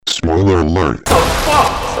Spoiler alert. So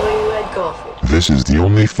you read Garfield. This is the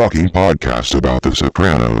only fucking podcast about The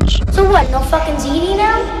Sopranos. So what, no fucking ZD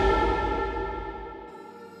now?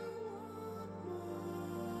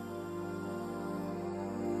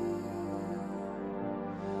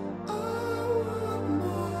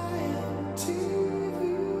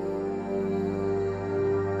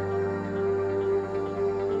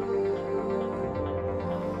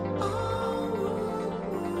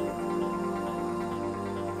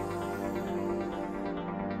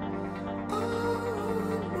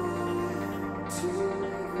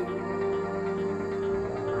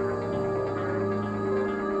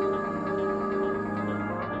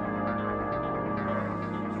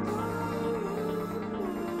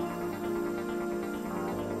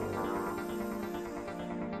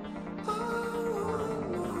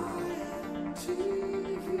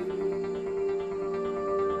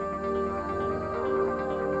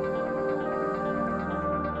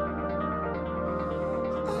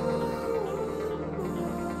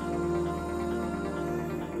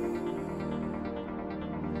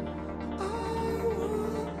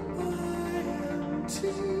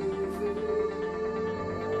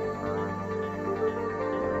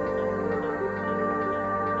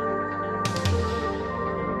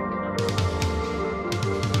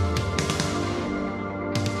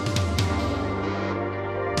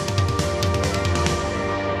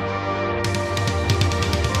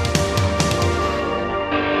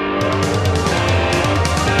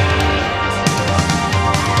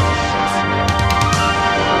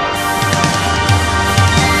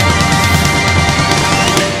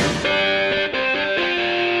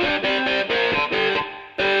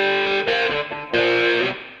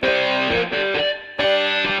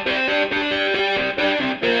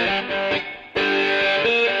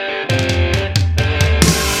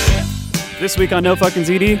 This week on No Fucking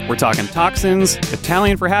ZD, we're talking Toxins,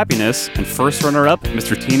 Italian for Happiness, and first runner-up,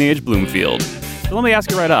 Mr. Teenage Bloomfield. So let me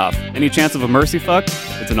ask you right off, any chance of a mercy fuck?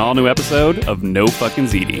 It's an all-new episode of No Fucking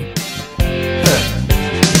ZD.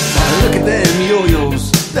 Look at them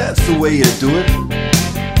yo-yos, that's the way you do it.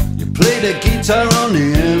 You play the guitar on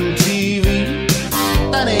the MTV.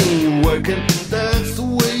 That ain't working, that's the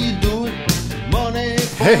way you do it. Money.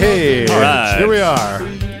 Hey, All right. Here we are.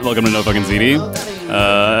 Welcome to No Fucking ZD.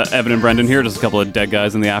 Evan and Brendan here, just a couple of dead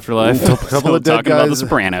guys in the afterlife. A couple of dead talking guys. about The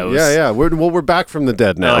Sopranos. Yeah. We're back from the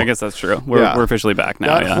dead now. I guess that's true. We're officially back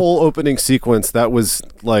now. That whole opening sequence, that was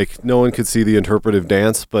like no one could see the interpretive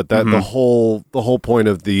dance, but that the whole point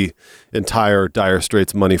of the entire Dire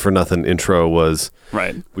Straits Money for Nothing intro was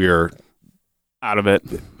right. we're Out of it.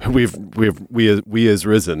 we is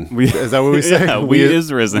risen. Is that what we say? Yeah, we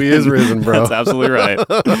is risen. We is risen, bro. That's absolutely right.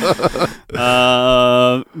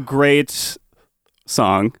 Great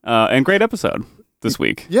song and great episode this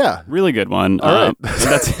week. Yeah. Really good one. All right.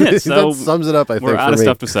 That's it. So that sums it up, I think, we're out for of me.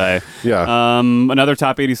 stuff to say. Yeah. Another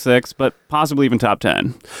top 86, but possibly even top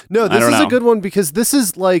 10. No, I this don't is know. a good one because this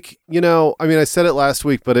is like, I mean, I said it last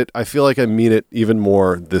week, but I feel like I mean it even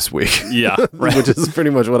more this week. Yeah, right. Which is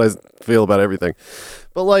pretty much what I feel about everything.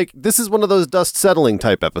 But like, this is one of those dust settling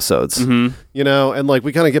type episodes, and like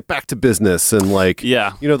we kind of get back to business and like,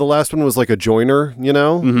 Yeah. the last one was like a joiner,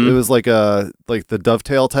 it was like the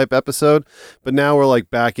dovetail type episode, but now we're like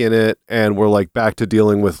back in it and we're like back to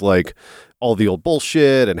dealing with like all the old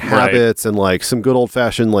bullshit and habits and like some good old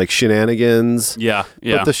fashioned like shenanigans. Yeah.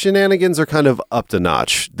 But the shenanigans are kind of up to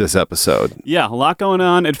notch this episode. Yeah, a lot going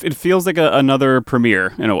on. It feels like another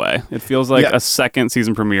premiere in a way. It feels like a second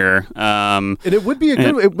season premiere. And it would be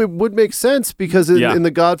it would make sense because in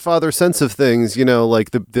the Godfather sense of things, like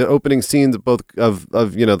the opening scenes of both of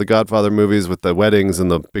the Godfather movies with the weddings and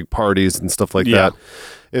the big parties and stuff like that.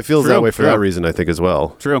 It feels that way for that reason, I think, as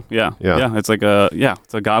well. True. Yeah. It's like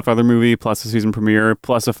it's a Godfather movie plus a season premiere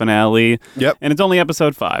plus a finale. Yep. And it's only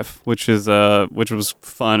episode 5, which was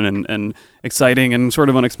fun and exciting and sort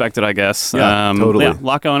of unexpected, I guess. Yeah, totally. Yeah, a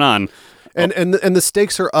lot going on. And the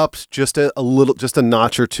stakes are up just a little, just a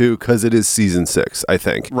notch or two because it is season 6, I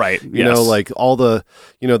think. Right. You know, like all the,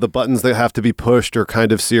 the buttons that have to be pushed are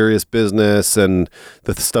kind of serious business, and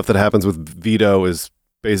the stuff that happens with Vito is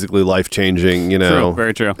basically life-changing, True,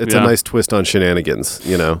 very true. It's a nice twist on shenanigans,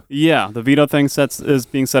 Yeah, the Vito thing is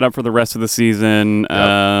being set up for the rest of the season.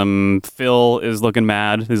 Yep. Phil is looking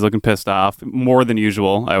mad. He's looking pissed off, more than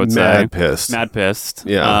usual, I would say. Mad pissed.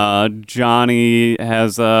 Yeah. Johnny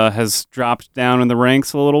has dropped down in the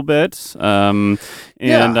ranks a little bit. I'd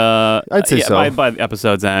say so. By the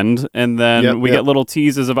episode's end. And then we get little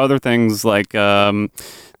teases of other things like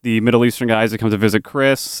the Middle Eastern guys that come to visit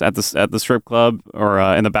Chris at the strip club or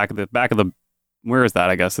in the back of the where is that?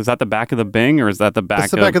 I guess is that the back of the Bing or is that the back?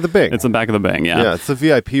 It's the back of the Bing. It's the back of the Bing. Yeah. Yeah, it's the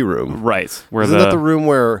VIP room. Right. Isn't that the room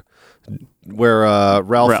where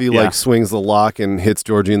Ralphie like swings the lock and hits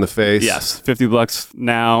Georgie in the face? Yes, $50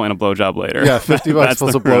 now and a blowjob later. Yeah, $50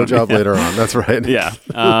 plus a blowjob later on. That's right. Yeah.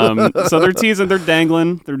 So they're teasing, they're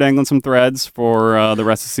dangling some threads for the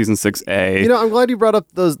rest of season 6A. You know, I'm glad you brought up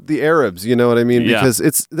the Arabs. You know what I mean? Because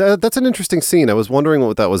that's an interesting scene. I was wondering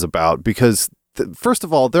what that was about because first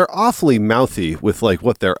of all, they're awfully mouthy with like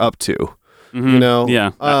what they're up to. Mm-hmm. You know,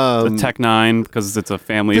 the Tech 9 because it's a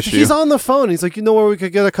family issue. He's on the phone. He's like, you know where we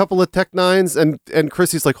could get a couple of Tech 9s, and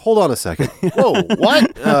Chrissy's like, hold on a second. Whoa,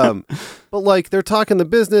 what? But like they're talking the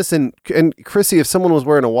business, and Chrissy, if someone was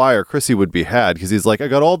wearing a wire, Chrissy would be had because he's like, I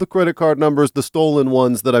got all the credit card numbers, the stolen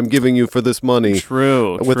ones that I'm giving you for this money.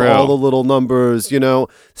 True. With all the little numbers, you know.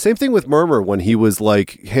 Same thing with Murmur when he was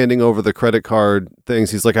like handing over the credit card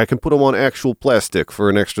things. He's like, I can put them on actual plastic for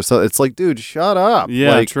an extra. It's like, dude, shut up.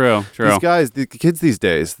 Yeah, like, true. These guys, the kids these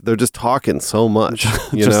days, they're just talking so much.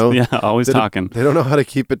 You know, always talking. They don't know how to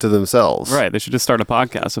keep it to themselves. Right. They should just start a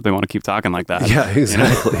podcast if they want to keep talking like that. Yeah,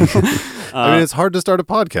 exactly. You know? I mean, it's hard to start a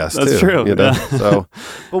podcast. That's too, true. You know? So,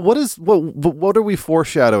 but what are we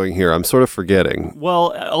foreshadowing here? I'm sort of forgetting.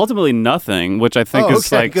 Well, ultimately nothing, which I think is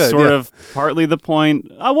sort of partly the point.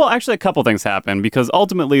 Well, actually, a couple things happen because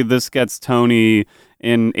ultimately this gets Tony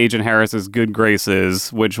in Agent Harris's good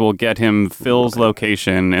graces, which will get him Phil's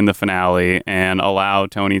location in the finale and allow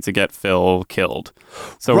Tony to get Phil killed.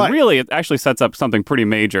 So really, it actually sets up something pretty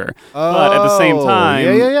major. But at the same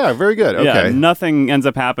time... Yeah. Very good. Okay. Yeah, nothing ends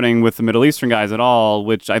up happening with the Middle Eastern guys at all,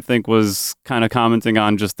 which I think was kind of commenting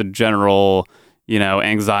on just the general...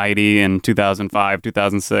 anxiety in 2005,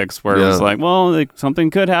 2006, where it was like, well, like, something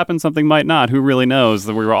could happen, something might not. Who really knows?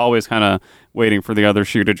 That we were always kind of waiting for the other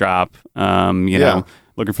shoe to drop, you know,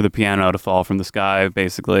 looking for the piano to fall from the sky,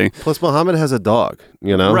 basically. Plus, Muhammad has a dog,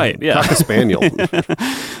 you know? Right, yeah. Cocker Spaniel.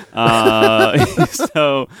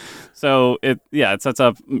 So it sets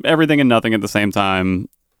up everything and nothing at the same time.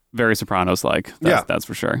 Very Sopranos-like. That's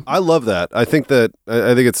for sure. I love that. I think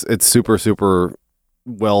it's super, super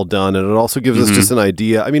well done, and it also gives us just an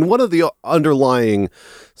idea. I mean, one of the underlying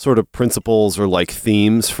sort of principles or like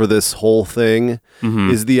themes for this whole thing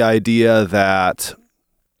is the idea that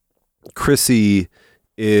Chrissy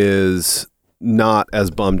is not as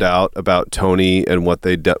bummed out about Tony and what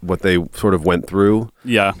they sort of went through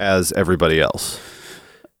as everybody else.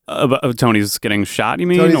 Tony's getting shot, you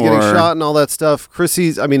mean? Tony's getting shot and all that stuff.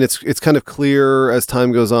 Chrissy's, I mean, it's kind of clear as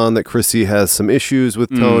time goes on that Chrissy has some issues with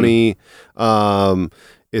Tony.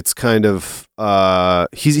 It's kind of,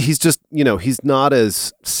 he's just, you know, he's not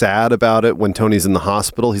as sad about it when Tony's in the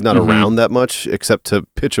hospital. He's not around that much except to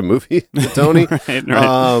pitch a movie to Tony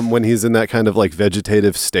right. When he's in that kind of like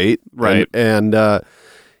vegetative state. Right. And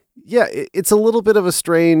it's a little bit of a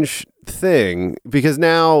strange thing because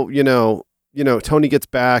now, you know, Tony gets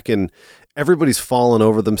back and everybody's falling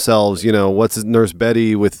over themselves. You know, what's his Nurse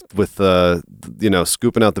Betty with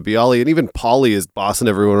scooping out the Bialy, and even Paulie is bossing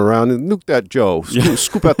everyone around and look that Joe,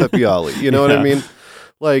 scoop out that Bialy. You know what I mean?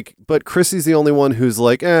 Like, but Chrissy's the only one who's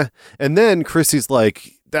like, and then Chrissy's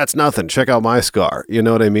like, that's nothing. Check out my scar. You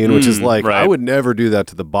know what I mean? Which is like, I would never do that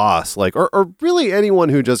to the boss, like, or really anyone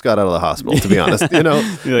who just got out of the hospital, to be honest. You know,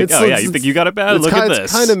 you're like, you think you got it bad? Look at this.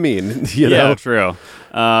 It's kind of mean. You know? True.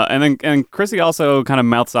 And Chrissy also kind of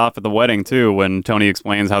mouths off at the wedding too when Tony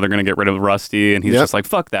explains how they're going to get rid of Rusty, and he's just like,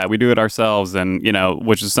 "Fuck that, we do it ourselves," and you know,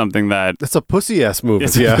 which is something that's a pussy ass move.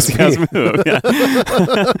 It's a pussy ass move,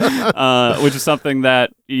 which is something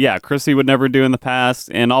that Chrissy would never do in the past,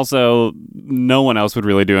 and also no one else would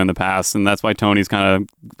really do in the past, and that's why Tony's kind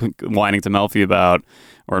of whining to Melfi about,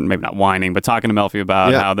 or maybe not whining, but talking to Melfi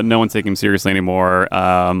about how that no one's taking him seriously anymore.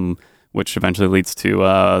 Which eventually leads to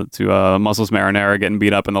Muscles Marinara getting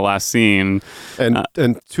beat up in the last scene, and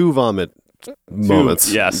two vomit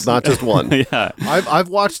moments. Yes, not just one. I've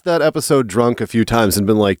watched that episode drunk a few times and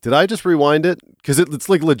been like, did I just rewind it? Because it's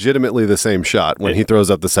like legitimately the same shot when he throws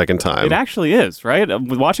up the second time. It actually is, right?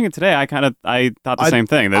 Watching it today, I thought the same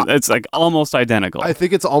thing. It's like almost identical. I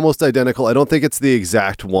think it's almost identical. I don't think it's the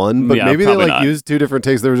exact one, but maybe they like used two different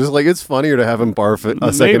takes. They were just like, it's funnier to have him barf it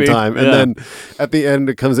a second time, and then at the end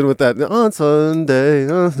it comes in with that on Sunday.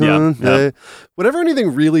 Whenever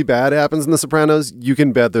anything really bad happens in The Sopranos, you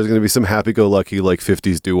can bet there's going to be some happy-go-lucky like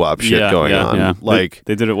 50s doo-wop shit going on. Yeah. Like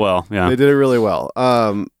they did it well. Yeah, they did it really well.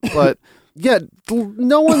 But. Yeah,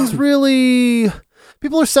 no one's really.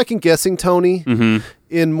 People are second guessing Tony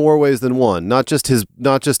in more ways than one. Not just his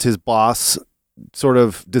boss sort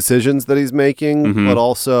of decisions that he's making, but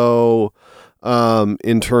also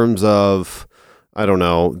in terms of, I don't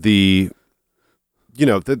know, the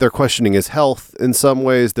they're questioning his health in some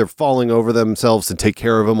ways. They're falling over themselves to take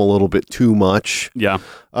care of him a little bit too much. Yeah.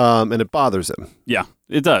 And it bothers him. Yeah,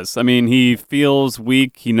 it does. I mean, he feels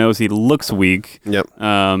weak. He knows he looks weak. Yep.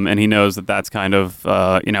 And he knows that that's kind of,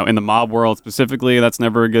 in the mob world specifically, that's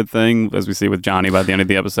never a good thing, as we see with Johnny by the end of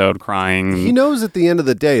the episode, crying. He knows at the end of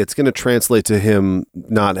the day, it's going to translate to him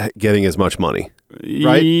not getting as much money.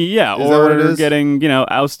 Right? Yeah, is or getting,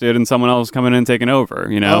 ousted and someone else coming in and taking over.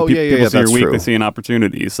 People see your weak, they see an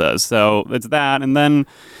opportunity, he says. So it's that. And then,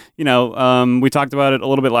 we talked about it a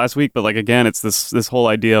little bit last week, but again, it's this whole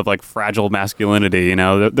idea of fragile masculinity.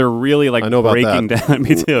 They're really breaking down.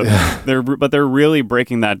 Me too. Yeah. They're really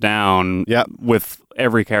breaking that down. With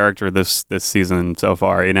every character this season so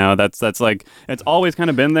far. That's it's always kind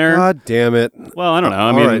of been there. God damn it. Well, I don't know.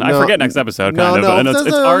 I mean, I forget next episode and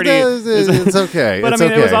it's already it's okay. But it's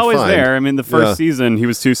it was always fine. there. I mean, the first season he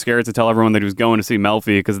was too scared to tell everyone that he was going to see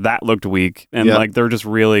Melfi because that looked weak, and they're just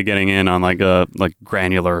really getting in on a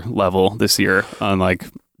granular level this year on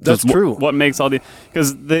that's true. What makes all the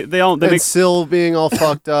because they make Syl being all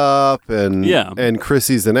fucked up and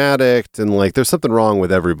Chrissy's an addict and there's something wrong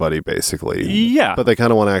with everybody basically. Yeah, but they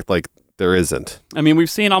kind of want to act like there isn't. I mean, we've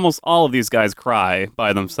seen almost all of these guys cry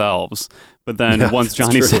by themselves. But then once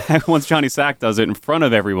Johnny Sack does it in front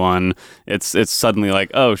of everyone, it's suddenly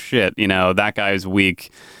oh shit, that guy's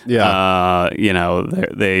weak. Yeah.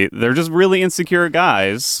 They're just really insecure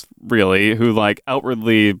guys, really, who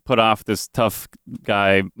outwardly put off this tough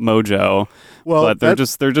guy mojo. Well, but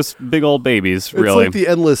they're just big old babies, really. It's like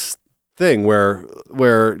the endless thing where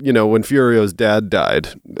when Furio's dad died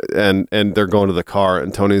and they're going to the car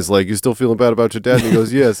and Tony's like, you still feeling bad about your dad? And he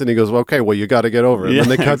goes, yes. And he goes, well, okay, well, you got to get over it. And then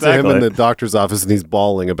they cut to him in the doctor's office and he's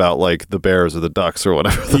bawling about the bears or the ducks or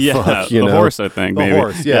whatever the fuck, the horse, I think. The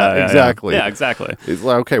horse, exactly. Yeah, exactly. He's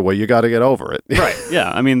like, okay, well, you got to get over it. Right,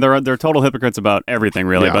 yeah. I mean, they're total hypocrites about everything,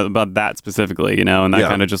 really, but about that specifically, and that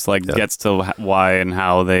kind of just gets to why and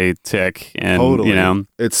how they tick. And, totally.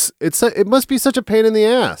 It must be such a pain in the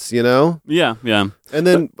ass, Yeah. And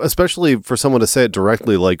then, especially for someone to say it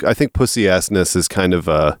directly, I think pussy assness is kind of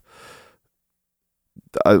one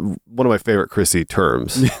of my favorite Chrissy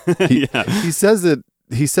terms. He says it.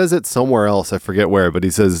 He says it somewhere else. I forget where, but he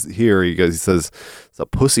says here. He says it's a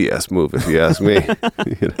pussy ass move, if you ask me.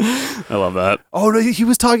 I love that. Oh no, he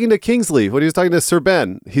was talking to Kingsley when he was talking to Sir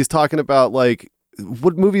Ben. He's talking about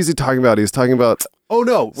what movie is he talking about? He's talking about. Oh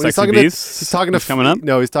no! When he's talking to coming up.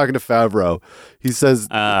 No, he's talking to Favreau. He says,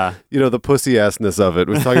 the pussy assness of it.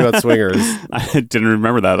 He's talking about swingers. I didn't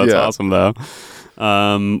remember that. That's awesome, though.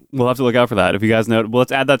 We'll have to look out for that. If you guys know, well,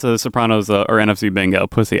 let's add that to the Sopranos or NFC bingo.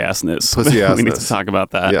 Pussy assness. Pussy assness. We need to talk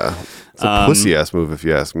about that. Yeah, it's a pussy ass move, if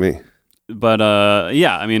you ask me. But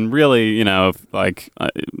I mean, really, if,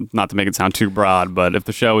 not to make it sound too broad, but if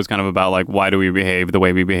the show is kind of about why do we behave the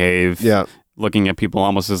way we behave, looking at people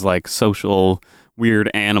almost as social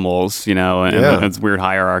weird animals, and it's weird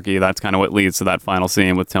hierarchy. That's kind of what leads to that final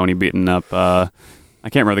scene with Tony beating up. I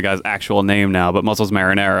can't remember the guy's actual name now, but Muscles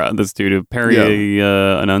Marinara, this dude, Perry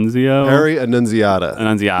Annunzio? Perry Annunziata.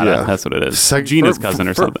 Annunziata, that's what it is. Gina's cousin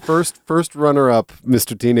or something. First runner-up,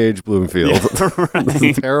 Mr. Teenage Bloomfield.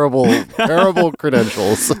 Right. terrible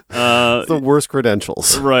credentials. The worst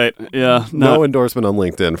credentials. Right, yeah. No endorsement on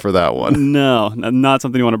LinkedIn for that one. No, not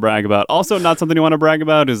something you want to brag about. Also, not something you want to brag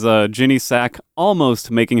about is Ginny Sack almost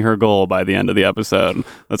making her goal by the end of the episode.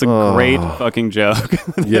 That's a great fucking joke.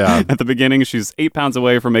 Yeah. At the beginning, she's 8 pounds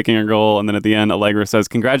away from making her goal, and then at the end, Allegra says,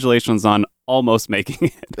 "Congratulations on almost making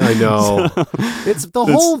it." I know.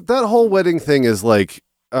 That whole wedding thing is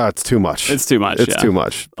it's too much. It's too much. It's too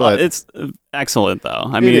much. But it's excellent, though.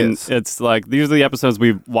 I mean, it's these are the episodes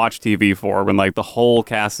we watch TV for when the whole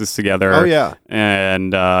cast is together. Oh yeah,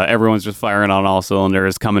 and everyone's just firing on all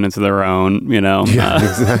cylinders, coming into their own. Yeah,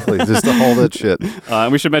 exactly. Just all that shit.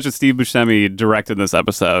 We should mention Steve Buscemi directed this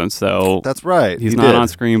episode, so that's right. He's not on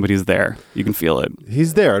screen, but he's there. You can feel it.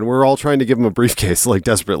 He's there, and we're all trying to give him a briefcase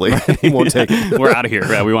desperately. He won't take it. We're out of here.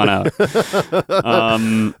 Yeah, we want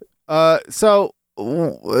out. So.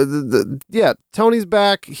 Tony's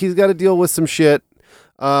back. He's got to deal with some shit.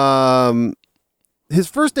 His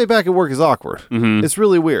first day back at work is awkward. Mm-hmm. It's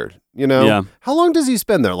really weird. Yeah. How long does he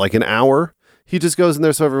spend there? An hour? He just goes in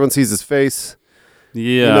there so everyone sees his face.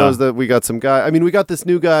 Yeah. He knows that we got some guy. I mean, we got this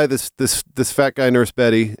new guy, this fat guy, Nurse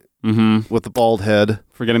Betty, with the bald head.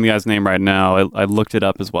 Forgetting the guy's name right now. I looked it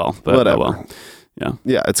up as well. But whatever. Well.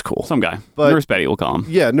 Yeah, it's cool. Some guy. But Nurse Betty, we'll call him.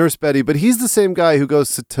 Yeah, Nurse Betty. But he's the same guy who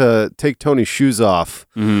goes to take Tony's shoes off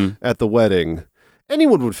at the wedding.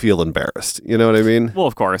 Anyone would feel embarrassed. You know what I mean? Well,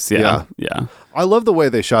 of course. Yeah. I love the way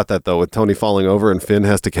they shot that though, with Tony falling over and Finn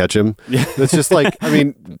has to catch him. Yeah. It's just like, I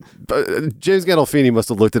mean, James Gandolfini must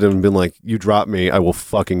have looked at him and been like, "You drop me, I will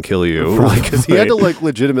fucking kill you," because he had to like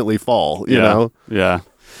legitimately fall. You know? Yeah.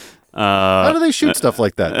 How do they shoot stuff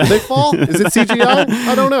like that? Do they fall? Is it CGI?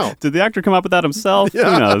 I don't know. Did the actor come up with that himself?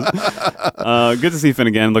 Yeah. Who knows? Good to see Finn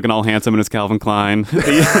again, looking all handsome in his Calvin Klein.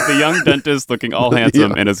 The young dentist looking all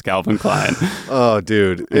handsome in his Calvin Klein. Oh,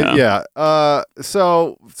 dude.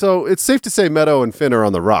 So it's safe to say Meadow and Finn are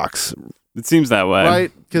on the rocks. It seems that way.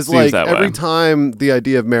 Right? Because like every time the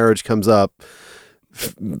idea of marriage comes up,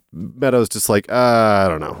 Meadow's just like, I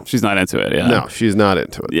don't know. She's not into it, yeah. No, she's not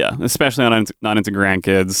into it. Yeah, especially not into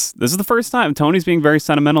grandkids. This is the first time Tony's being very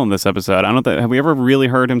sentimental in this episode. I don't think, have we ever really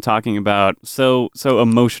heard him talking about so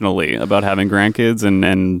emotionally about having grandkids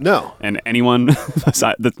and no. And anyone that's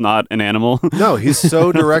not an animal? No, he's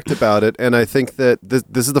so direct about it, and I think that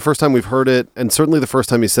this is the first time we've heard it, and certainly the first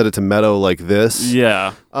time he said it to Meadow like this.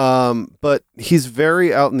 Yeah. But he's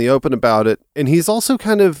very out in the open about it, and he's also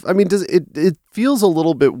kind of, I mean, it feels a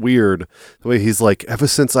little bit weird the way he's like, ever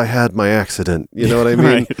since I had my accident, you know what I mean?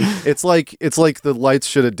 Right. It's like the lights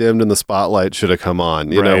should have dimmed and the spotlight should have come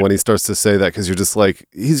on, you know, when he starts to say that, because you're just like,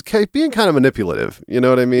 he's being kind of manipulative, you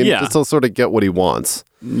know what I mean? Yeah. Just to sort of get what he wants.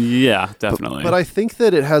 Yeah, definitely. But I think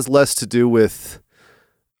that it has less to do with,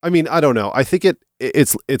 I mean, I don't know. I think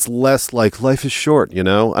it's less like life is short, you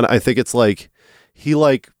know? And I think it's like,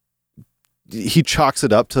 he chalks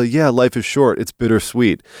it up to, yeah, life is short, it's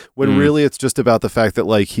bittersweet, when really it's just about the fact that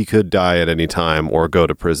like he could die at any time or go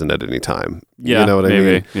to prison at any time. Yeah, you know what I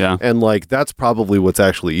mean? Yeah. And like that's probably what's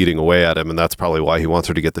actually eating away at him, and that's probably why he wants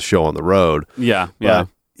her to get the show on the road. Yeah. But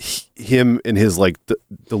him in his like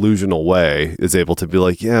delusional way is able to be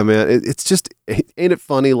like, yeah, man, it's just, ain't it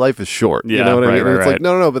funny, life is short. Yeah, you know what I mean? Right, it's like,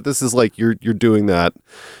 no, but this is like you're doing that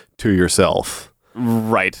to yourself.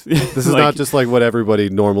 Right. This is not just like what everybody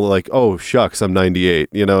normally like, oh, shucks, I'm 98.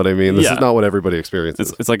 You know what I mean? This is not what everybody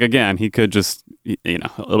experiences. It's like, again, he could just, you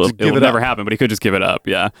know, it'll never happen, but he could just give it up.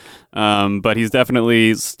 Yeah. But he's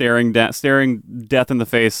definitely staring death in the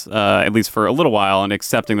face, at least for a little while, and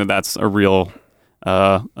accepting that that's a real,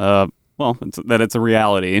 that it's a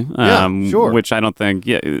reality. Sure. Which I don't think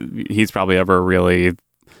he's probably ever really,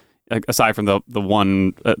 aside from the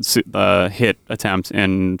one hit attempt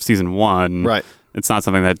in season 1. Right. It's not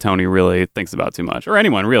something that Tony really thinks about too much, or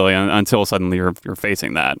anyone really, until suddenly you're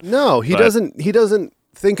facing that. No, he doesn't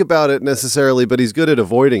think about it necessarily, but he's good at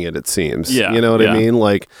avoiding it, it seems. Yeah. You know what I mean?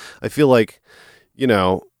 Like, I feel like, you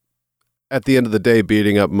know, at the end of the day,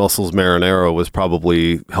 beating up Muscles Marinero was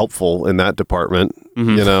probably helpful in that department,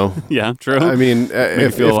 you know? Yeah, true. I mean,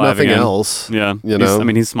 if nothing else. Yeah. You know?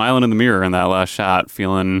 He's smiling in the mirror in that last shot,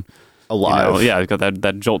 feeling alive. You know, he's got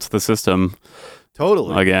that jolt to the system.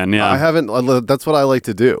 Totally. Again, yeah. I haven't. That's what I like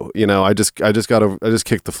to do. You know, I just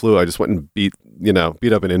kicked the flu. I just went and beat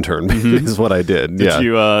up an intern. Is what I did. Did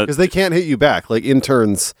you? Because they can't hit you back. Like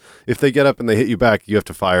interns, if they get up and they hit you back, you have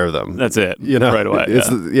to fire them. That's it. You know, right away.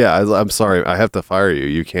 I'm sorry. I have to fire you.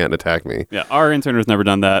 You can't attack me. Yeah. Our intern has never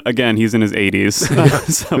done that. Again, he's in his 80s,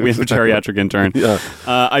 so we have a geriatric intern. Yeah.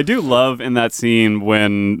 I do love in that scene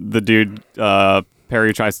when the dude.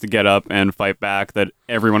 Perry tries to get up and fight back, that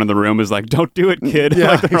everyone in the room is like, don't do it, kid.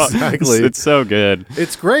 Yeah, like, exactly. It's so good.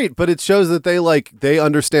 It's great, but it shows that they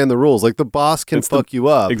understand the rules. Like the boss can fuck you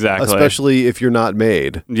up. Exactly. Especially if you're not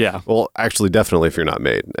made. Yeah. Well, actually, definitely if you're not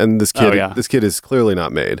made. And this kid is clearly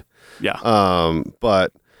not made. Yeah.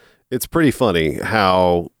 But it's pretty funny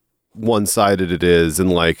how one-sided it is. And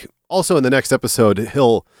like, also in the next episode,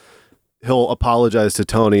 he'll apologize to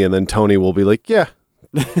Tony, and then Tony will be like, yeah,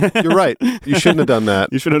 you're right. You shouldn't have done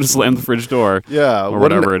that. You should have just slammed the fridge door. Yeah, or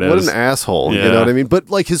whatever it is. What an asshole. Yeah. You know what I mean? But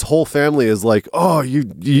like his whole family is like, oh,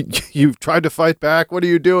 you've tried to fight back. What are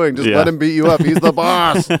you doing? Just let him beat you up. He's the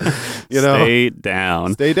boss. You know, stay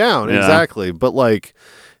down. Yeah. Exactly. But like,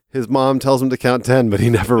 his mom tells him to count 10, but he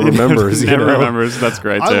never remembers. He never remembers. That's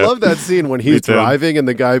great too. I love that scene when he's driving and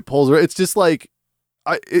the guy pulls her. It's just like,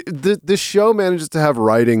 this show manages to have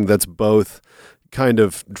writing that's both kind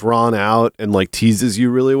of drawn out and like teases you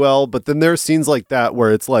really well, but then there are scenes like that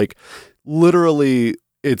where it's like literally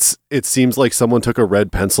it seems like someone took a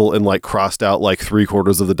red pencil and like crossed out like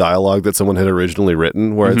 3/4 of the dialogue that someone had originally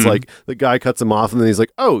written, where it's like the guy cuts him off and then he's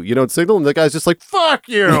like, oh, you don't signal, and the guy's just like, fuck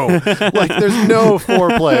you. Like there's no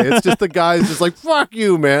foreplay. It's just the guy's just like, fuck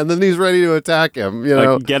you, man, and then he's ready to attack him, you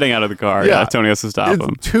know, like getting out of the car. Yeah, Tony has to stop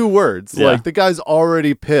him. 2 words. Like the guy's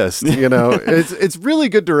already pissed, you know. It's really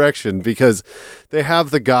good direction, because they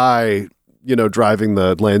have the guy driving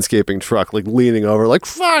the landscaping truck, like leaning over, like,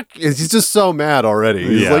 fuck. He's just so mad already.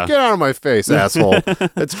 He's like, get out of my face, asshole.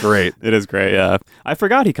 That's great. It is great, yeah. I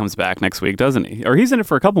forgot he comes back next week, doesn't he? Or he's in it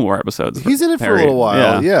for a couple more episodes. He's in it for a little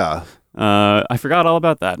while, yeah. I forgot all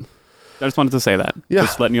about that. I just wanted to say that. Yeah.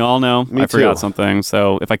 Just letting you all know I forgot something.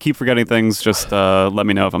 So if I keep forgetting things, just let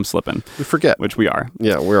me know if I'm slipping. We forget. Which we are.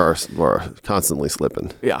 Yeah, we're constantly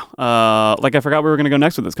slipping. Yeah. Like I forgot we were going to go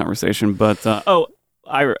next with this conversation, but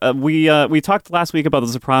we talked last week about the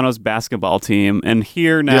Sopranos basketball team, and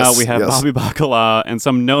here now we have Bobby Bacala and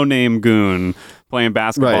some no-name goon playing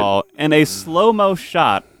basketball, and a slow-mo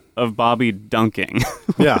shot of Bobby dunking.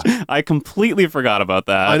 Yeah. I completely forgot about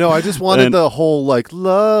that. I know. I just wanted the whole, like,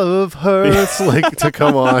 love hurts, like, to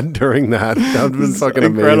come on during that. That would have been fucking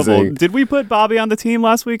incredible. amazing. Did we put Bobby on the team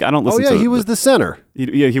last week? I don't listen to it. Oh, yeah, he was the center.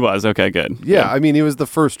 He was. Okay, good. Yeah, I mean, he was the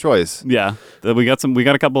first choice. Yeah. We got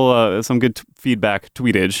a couple, some good feedback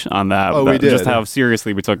tweetage on that. Oh, we did. Just how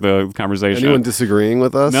seriously we took the conversation. Anyone disagreeing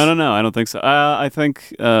with us? No, I don't think so. I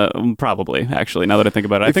think probably, actually, now that I think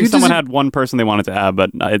about it. I think someone had one person they wanted to add,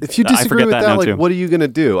 but if you disagree with that, like, what are you going to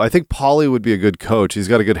do? I think Paulie would be a good coach. He's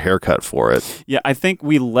got a good haircut for it. Yeah, I think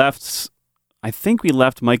we left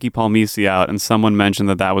Mikey Palmisi out, and someone mentioned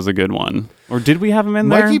that was a good one. Or did we have him in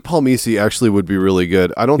there? Mikey Palmisi actually would be really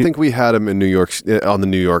good. I don't think we had him in New York on the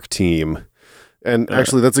New York team. And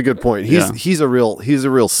actually, that's a good point. He's a real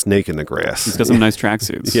snake in the grass. He's got some nice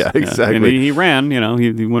tracksuits. Yeah, exactly. And he ran.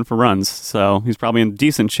 He went for runs, so he's probably in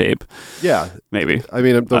decent shape. Yeah, maybe. I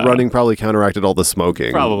mean, the running probably counteracted all the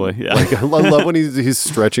smoking. Probably. Yeah. Like, I love when he's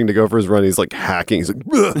stretching to go for his run. He's like hacking. He's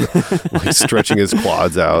like stretching his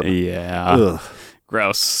quads out. Yeah. Ugh.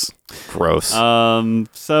 Gross.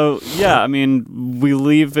 So yeah, I mean, we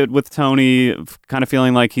leave it with Tony kind of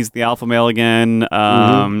feeling like he's the alpha male again.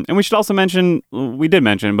 And we should also mention,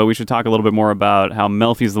 but we should talk a little bit more about how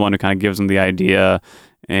Melfi's the one who kind of gives him the idea.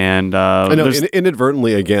 And I know,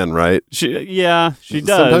 inadvertently again, right? She does.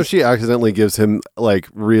 Sometimes she accidentally gives him like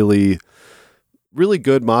really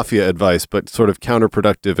good mafia advice, but sort of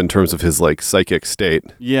counterproductive in terms of his like psychic state.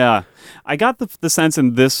 Yeah. I got the sense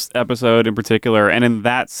in this episode in particular, and in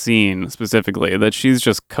that scene specifically, that she's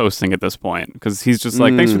just coasting at this point, because he's just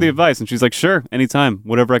like, thanks for the advice. And she's like, sure, anytime,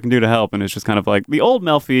 whatever I can do to help. And it's just kind of like the old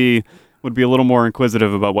Melfi would be a little more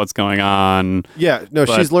inquisitive about what's going on. Yeah, no,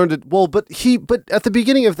 she's learned it. Well, but at the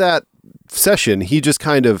beginning of that session, he just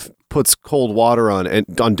kind of puts cold water on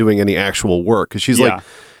doing any actual work, because she's like,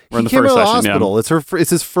 he came out of the hospital. Yeah. It's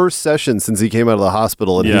his first session since he came out of the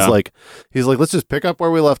hospital, and he's like, let's just pick up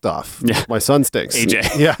where we left off. Yeah. My son stinks.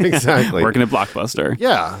 AJ. Yeah, exactly. Working at Blockbuster.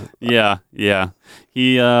 Yeah.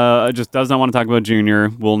 He just does not want to talk about Junior.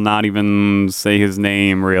 Will not even say his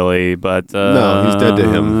name really, but no, he's dead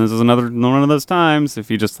to him. This is another one of those times. If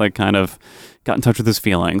he just like kind of got in touch with his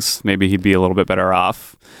feelings, maybe he'd be a little bit better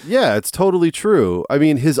off. Yeah, it's totally true. I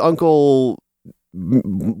mean, his uncle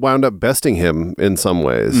wound up besting him in some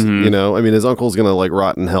ways. I mean, his uncle's gonna like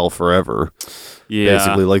rot in hell forever. Yeah,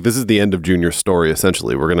 basically, like this is the end of Junior's story.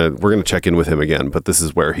 Essentially, we're gonna check in with him again, but this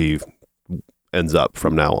is where he ends up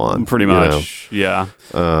from now on. Pretty much. Yeah.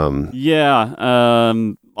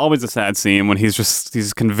 Always a sad scene when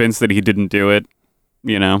he's convinced that he didn't do it.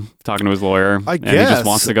 Talking to his lawyer. I guess. And he just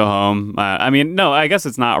wants to go home. I mean, no, I guess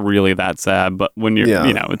it's not really that sad, but when you're,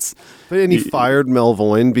 it's... And he fired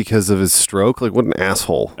Melvoin because of his stroke? Like, what an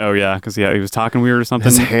asshole. Oh, yeah, because he was talking weird or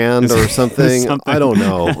something. His hand or something. I don't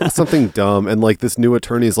know. Something dumb. And, like, this new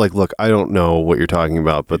attorney is like, look, I don't know what you're talking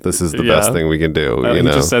about, but this is the best thing we can do. He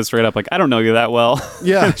just says straight up, like, I don't know you that well.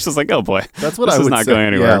 Yeah. It's just like, oh, boy. That's what I would say. This is not going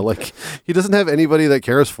anywhere. Yeah, like, he doesn't have anybody that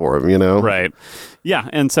cares for him, Right. Yeah,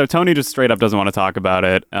 and so Tony just straight up doesn't want to talk about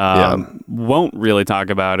it. Won't really talk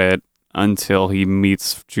about it until he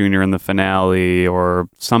meets Junior in the finale or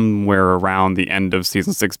somewhere around the end of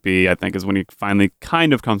season 6B, I think, is when he finally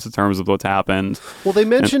kind of comes to terms with what's happened. Well, they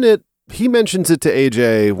mention it. He mentions it to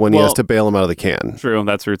AJ when he has to bail him out of the can. True,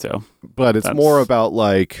 that's true too. But it's more about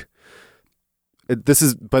like... But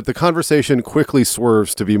the conversation quickly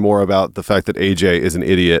swerves to be more about the fact that AJ is an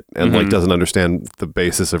idiot and like doesn't understand the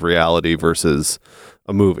basis of reality versus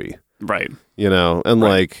a movie. Right. And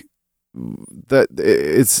like that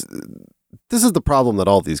this is the problem that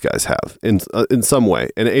all these guys have in some way.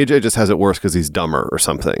 And AJ just has it worse because he's dumber or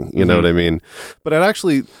something. You know what I mean? But it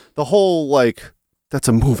actually, the whole like, that's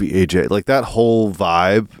a movie, AJ. Like that whole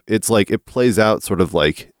vibe, it's like it plays out sort of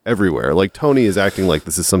like everywhere. Like Tony is acting like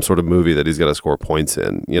this is some sort of movie that he's got to score points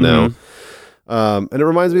in, And it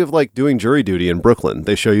reminds me of like doing jury duty in Brooklyn.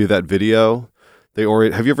 They show you that video,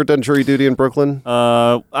 Have you ever done jury duty in Brooklyn?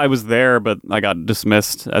 I was there, but I got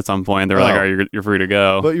dismissed at some point. They were like, "All right, you're free to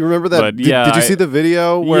go." But you remember that? But, did you see the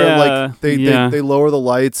video where like they lower the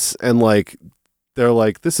lights and like they're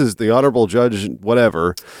like, "This is the honorable judge,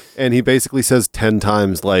 whatever," and he basically says 10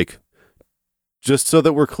 times like, "Just so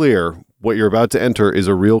that we're clear, what you're about to enter is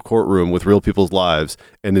a real courtroom with real people's lives,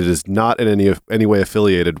 and it is not in any way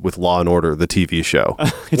affiliated with Law and Order, the TV show."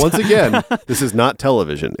 Once again, this is not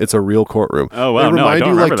television; it's a real courtroom. Oh wow! They remind I don't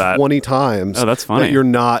you remember like that. 20 times. Oh, that's funny. That you're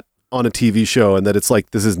not on a TV show, and that it's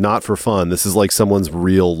like this is not for fun. This is like someone's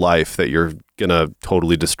real life that you're gonna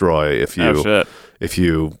totally destroy if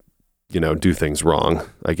you do things wrong,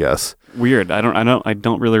 I guess. Weird. I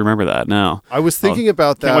don't really remember that. No. I was thinking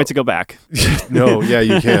about that. Can't wait to go back. No, yeah,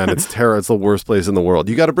 you can. It's terror. It's the worst place in the world.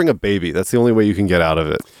 You got to bring a baby. That's the only way you can get out of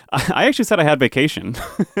it. I actually said I had vacation,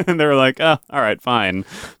 and they were like, "Oh, all right, fine."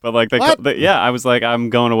 But like, I was like, "I'm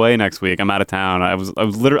going away next week. I'm out of town." I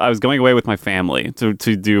was going away with my family to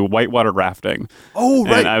do whitewater rafting. Oh,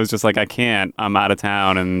 right. And I was just like, "I can't. I'm out of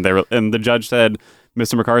town." And the judge said,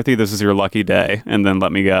 "Mr. McCarthy, this is your lucky day," and then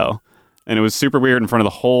let me go. And it was super weird in front of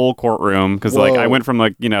the whole courtroom because like I went from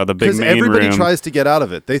like the big main room. Because everybody tries to get out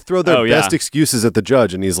of it. They throw their best excuses at the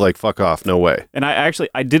judge, and he's like, "Fuck off, no way." And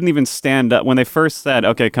I didn't even stand up when they first said,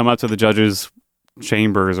 "Okay, come up to the judge's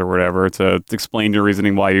chambers or whatever to explain your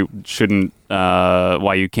reasoning why you shouldn't,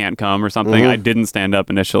 why you can't come or something." I didn't stand up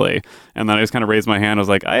initially, and then I just kind of raised my hand. I was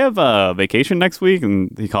like, "I have a vacation next week,"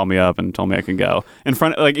 and he called me up and told me I could go. In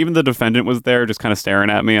front, like even the defendant was there, just kind of staring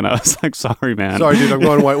at me, and I was like, "Sorry, man. Sorry, dude. I'm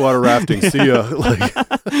going whitewater rafting. See ya." Like,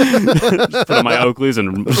 just put on my Oakleys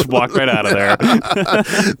and just walked right out of there.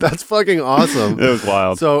 That's fucking awesome. It was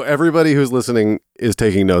wild. So everybody who's listening is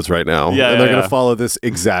taking notes right now, and they're going to follow this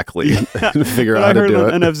exactly and figure out how to do it. I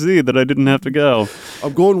heard on NFZ that I didn't have to go.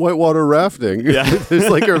 I'm going whitewater rafting. Yeah. There's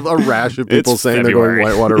like a rash of people saying February. they're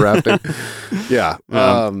going whitewater rafting. Yeah.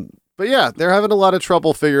 But yeah, they're having a lot of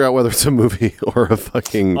trouble figuring out whether it's a movie or a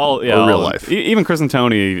fucking or real life. Even Chris and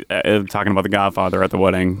Tony talking about The Godfather at the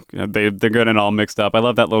wedding, they're getting all mixed up. I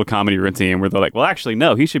love that little comedy routine where they're like, "Well, actually,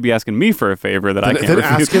 no, he should be asking me for a favor that I can't refuse."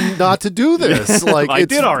 Ask him not to do this. Like I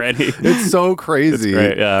did already. It's so crazy. It's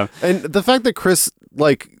great, yeah. And the fact that Chris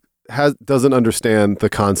doesn't understand the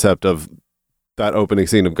concept of that opening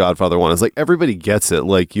scene of Godfather 1 is like everybody gets it.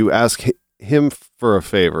 Like you ask him for a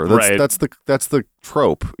favor. That's the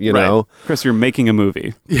trope, you know. Chris, you're making a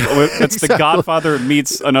movie. Yeah, that's exactly. The Godfather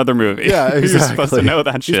meets another movie. Yeah, exactly. You're supposed to know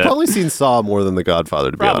that shit. He's probably seen Saw more than The Godfather,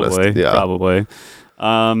 to be honest. Yeah, probably.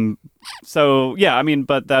 So yeah, I mean,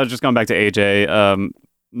 but that was just going back to AJ.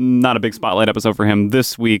 Not a big spotlight episode for him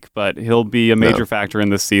this week, but he'll be a major factor in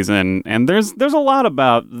this season. And there's a lot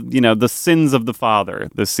about the sins of the father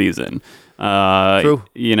this season. True.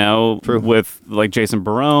 True. With like Jason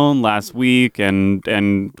Barone last week and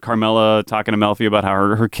Carmela talking to Melfi about how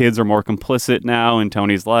her kids are more complicit now in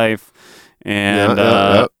Tony's life. And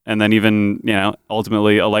and then even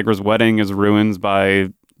ultimately Allegra's wedding is ruined by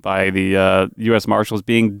the U.S. Marshals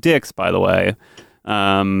being dicks, by the way.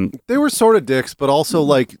 They were sort of dicks, but also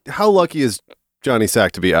like, how lucky is Johnny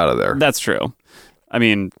Sack to be out of there? That's true. I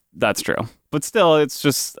mean, that's true. But still, it's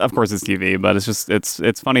just, of course, it's TV. But it's just,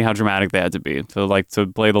 it's funny how dramatic they had to be to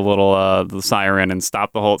play the little the siren and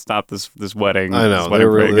stop this wedding. I know they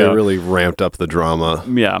really ramped up the drama.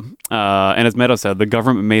 Yeah, and as Meadow said, the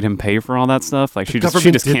government made him pay for all that stuff. Like she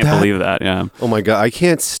just can't believe that. Yeah. Oh my god, I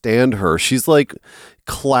can't stand her. She's like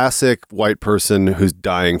classic white person who's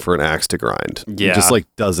dying for an axe to grind. Yeah, just like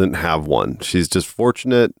doesn't have one. She's just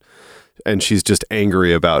fortunate. And she's just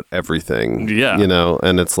angry about everything. Yeah.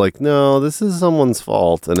 And it's like, no, this is someone's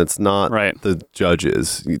fault, and it's not right. The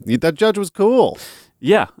judge's. That judge was cool.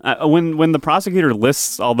 Yeah. When the prosecutor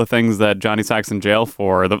lists all the things that Johnny Sack's in jail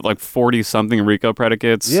for, the like 40-something RICO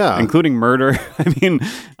predicates, including murder, I mean,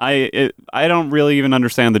 I don't really even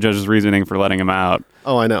understand the judge's reasoning for letting him out.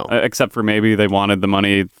 Oh, I know. Except for maybe they wanted the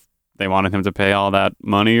money. They wanted him to pay all that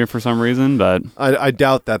money for some reason, but I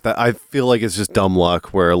doubt that. I feel like it's just dumb luck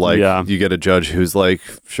where you get a judge who's like,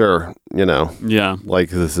 sure, like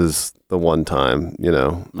this is the one time,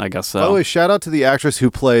 I guess so. By the way, shout out to the actress who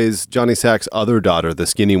plays Johnny Sack's other daughter, the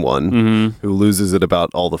skinny one, who loses it about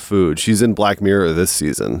all the food. She's in Black Mirror this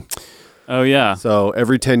season. Oh yeah. So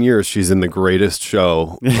every 10 years, she's in the greatest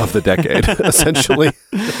show of the decade, essentially.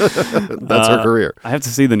 That's her career. I have to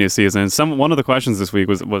see the new season. One of the questions this week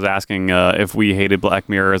was asking if we hated Black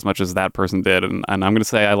Mirror as much as that person did, and I'm going to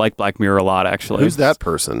say I like Black Mirror a lot, actually. Who's that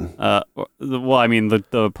person? Well, I mean,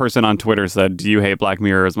 the person on Twitter said, "Do you hate Black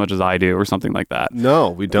Mirror as much as I do?" or something like that. No,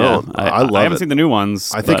 we don't. Yeah, I love it. I haven't seen the new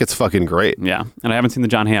ones. I think it's fucking great. Yeah, and I haven't seen the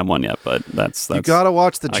John Hamm one yet, but that's you gotta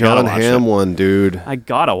watch the John Hamm one, dude. I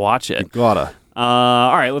gotta watch it. You gotta.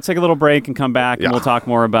 All right, let's take a little break and come back, and we'll talk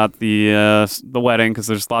more about the wedding, because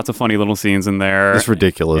there's lots of funny little scenes in there. It's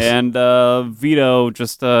ridiculous. And Vito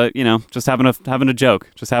just having a joke,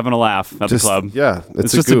 just having a laugh at the club. Yeah,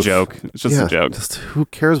 it's just a joke. It's just a joke. Just who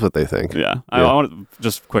cares what they think? Yeah. I want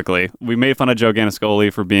just quickly. We made fun of Joe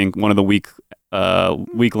Ganiscoli for being one of the weak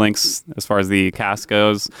links as far as the cast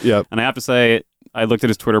goes. Yep. And I have to say, I looked at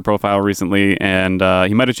his Twitter profile recently, and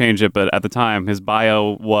he might have changed it, but at the time, his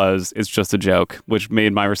bio was "It's just a joke," which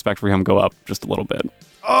made my respect for him go up just a little bit.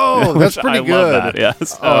 Oh, that's pretty I good. Love that. Yeah.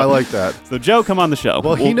 So, I like that. So Joe, come on the show.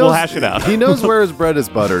 Well, we'll hash it out. He knows where his bread is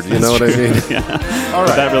buttered. You know what I mean? Yeah. All right.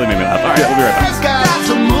 But that really made me laugh. All right, we'll be right back. Got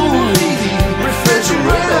to move the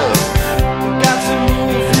refrigerator. Got to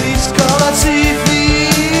move these color TV.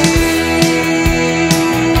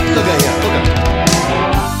 Look at here, look at.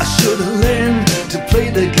 I should have learned to play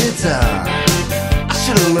the guitar. I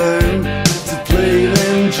should have learned to play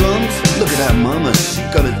them drums. Look at that mama, she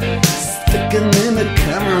got it sticking in the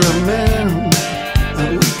cameraman.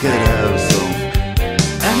 We could have some.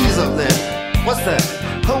 And he's up there. What's that?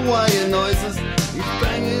 Hawaiian noises. He's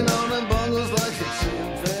banging on the bongos like a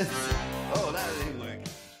chimpanzee. Oh, that ain't working.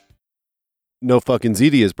 No Fucking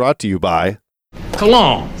ZD is brought to you by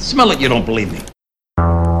Cologne. Smell it, you don't believe me.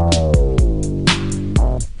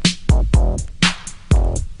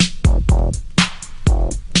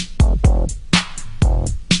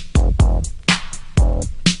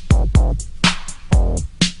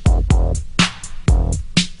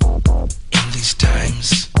 In these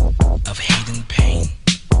times of hate and pain,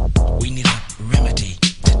 we need a remedy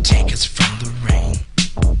to take us from the rain.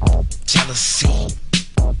 Jealousy,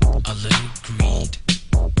 a little greed.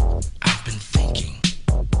 I've been thinking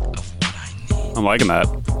of what I need. I'm liking that.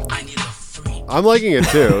 I need a free. I'm liking it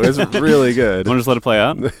too. It's really good. Want to just let it play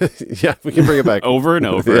out? Yeah, we can bring it back. Over and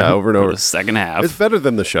over. Yeah, over and over. The second half. It's better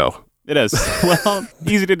than the show. It is. Well,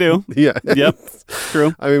 easy to do. Yeah. Yep.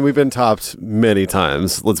 True. I mean, we've been topped many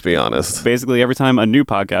times, let's be honest. Basically, every time a new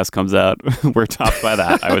podcast comes out, we're topped by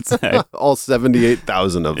that, I would say. All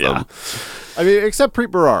 78,000 of them. I mean, except Preet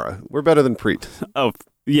Bharara. We're better than Preet. Oh,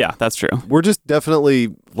 yeah, that's true. We're just definitely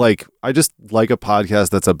I just like a podcast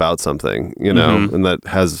that's about something, you know, and that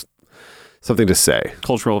has something to say.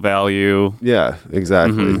 Cultural value. Yeah,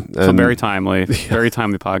 exactly. So And very timely. Very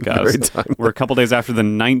timely podcast. Very timely. We're a couple days after the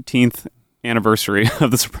 19th anniversary of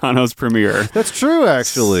The Sopranos premiere. That's true,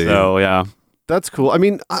 actually. So, yeah. That's cool. I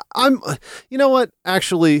mean, I'm, you know what?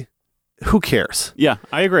 Actually, who cares? Yeah,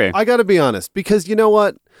 I agree. I got to be honest, because you know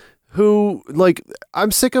what? I'm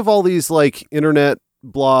sick of all these internet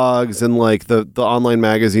blogs and the online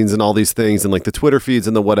magazines and all these things and the Twitter feeds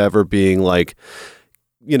and the whatever being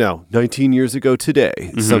 19 years ago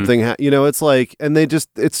today, something, it's and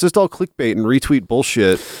it's just all clickbait and retweet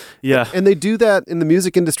bullshit. Yeah. And they do that in the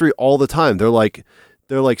music industry all the time. They're like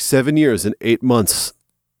 7 years and 8 months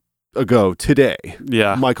ago today.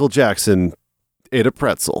 Yeah. Michael Jackson ate a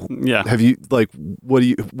pretzel. Yeah. Have you what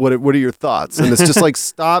are your thoughts? And it's just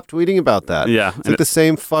stop tweeting about that. Yeah. It's the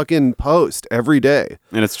same fucking post every day.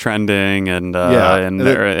 And it's trending and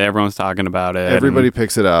everyone's talking about it. Everybody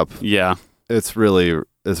picks it up. Yeah. It's really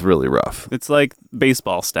rough. It's like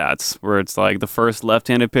baseball stats, where it's the first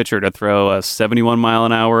left-handed pitcher to throw a 71 mile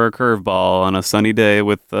an hour curveball on a sunny day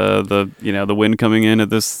with the wind coming in at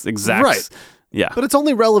this exact. Right. Yeah. But it's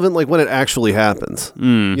only relevant when it actually happens.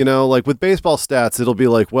 With baseball stats, it'll be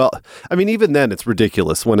even then it's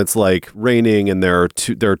ridiculous when it's raining and there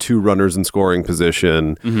are two runners in scoring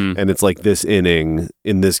position and it's this inning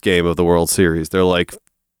in this game of the World Series. They're like,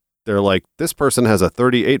 this person has a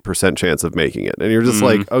 38% chance of making it. And you're just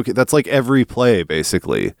okay, that's every play,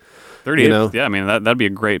 basically. 38, yeah, I mean, that'd be a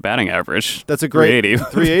great batting average. That's a great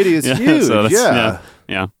 380 is huge. So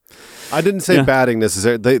yeah. I didn't say batting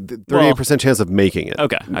necessarily. 38% chance of making it.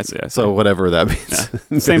 Okay, I see. So whatever that means.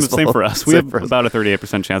 Yeah. Same for us. We have about a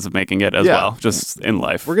 38% chance of making it as well, just in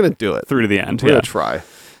life. We're going to do it. Through to the end. We're going to try.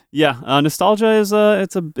 Yeah, nostalgia is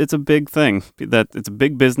it's a big thing. That it's a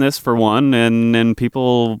big business for one, and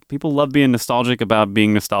people love being nostalgic about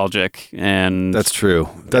being nostalgic, and that's true.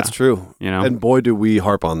 That's true. You know, and boy, do we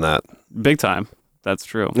harp on that big time. That's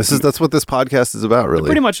true. That's what this podcast is about, really. It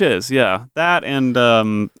pretty much is, yeah. That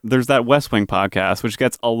and there's that West Wing podcast, which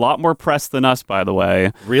gets a lot more press than us, by the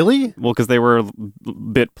way. Really? Well, because they were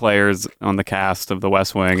bit players on the cast of the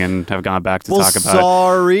West Wing and have gone back to talk about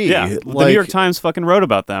sorry. it. Yeah, the New York Times fucking wrote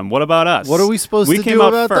about them. What about us? What are we supposed to do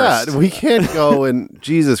about that? We can't go and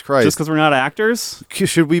Jesus Christ. Just because we're not actors?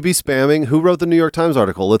 Should we be spamming? Who wrote the New York Times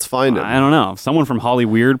article? Let's find him. I don't know. Someone from Holly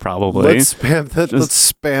Weird, probably. Let's spam that.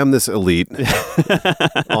 Let's spam this elite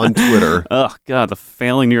on Twitter. Oh God, the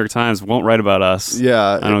failing New York Times won't write about us.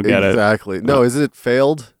 Yeah, I don't get it. Exactly. No, is it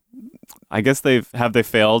failed? I guess they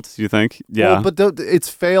failed. Do you think? Yeah, well, but it's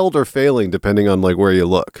failed or failing depending on like where you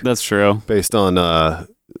look. That's true. Based on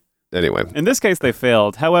anyway. In this case, they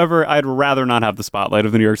failed. However, I'd rather not have the spotlight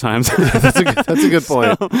of the New York Times. That's a good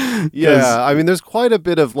point. Yeah, I mean, there's quite a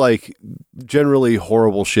bit of like generally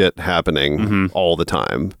horrible shit happening all the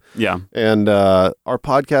time. Yeah, and our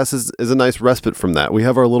podcast is a nice respite from that. We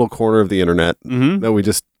have our little corner of the internet that we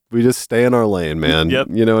just stay in our lane, man. Yep.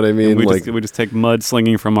 You know what I mean? We just take mud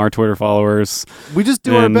slinging from our Twitter followers. We just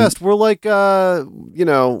do our best. We're like,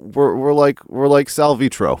 we're like Sal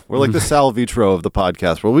Vitro. We're like the Sal Vitro of the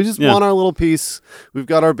podcast, where we just want our little piece. We've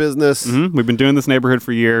got our business. We've been doing this neighborhood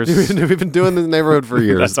for years. We've been doing this neighborhood for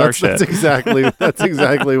years. That's our shit. That's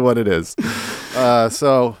exactly what it is.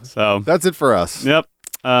 So that's it for us. Yep.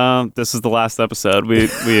 This is the last episode.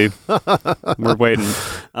 We're waiting.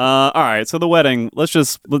 All right. So the wedding.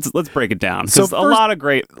 Let's break it down. Because a lot of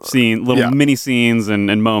great mini scenes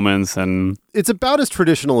and moments, and it's about as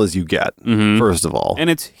traditional as you get. First of all,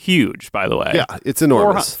 and it's huge, by the way. Yeah, it's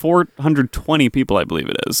enormous. 420 people, I believe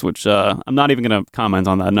it is. Which I'm not even going to comment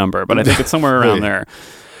on that number, but I think it's somewhere around there,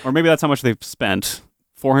 or maybe that's how much they've spent.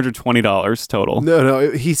 $420 total.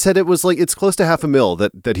 No. He said it was like it's close to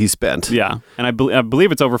 $500,000 that he spent. Yeah, and I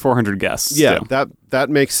believe it's over 400 guests. Yeah, too. that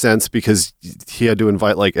makes sense because he had to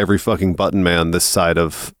invite like every fucking button man this side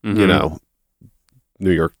of New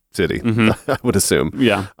York City. I would assume.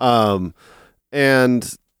 Yeah.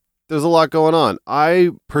 And there's a lot going on.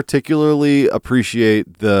 I particularly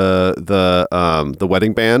appreciate the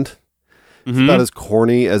wedding band. It's about as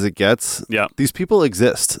corny as it gets. Yeah. These people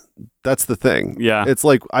exist. That's the thing. Yeah. It's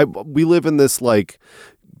like we live in this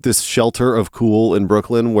shelter of cool in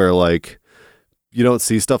Brooklyn where like you don't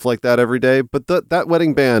see stuff like that every day, but that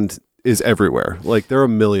wedding band is everywhere. Like there are a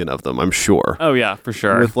million of them, I'm sure. Oh yeah, for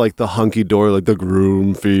sure. With like the hunky dory, like the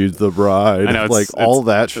groom feeds the bride. I know, like all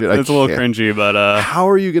that shit. It's a little cringy, but how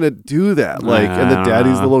are you gonna do that? Like, and the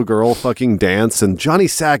daddy's little girl fucking dance, and Johnny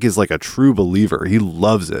Sack is like a true believer. He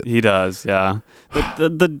loves it. He does, yeah.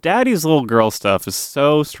 But the daddy's little girl stuff is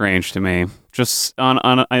so strange to me. Just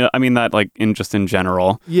I mean that like in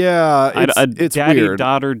general. Yeah, it's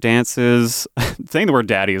daddy-daughter dances. Saying the word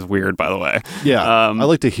daddy is weird, by the way. Yeah, I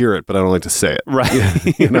like to hear it, but I don't like to say it. Right,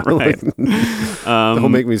 right.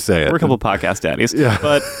 Don't make me say it. We're a couple of podcast daddies. Yeah,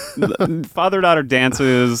 but father-daughter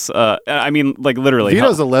dances. I mean, like literally.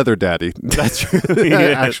 Vito's a leather daddy. That's true.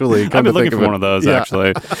 Actually, I've been looking for one of those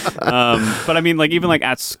actually. But I mean, like even like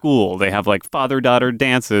at school, they have like father-daughter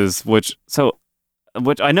dances, which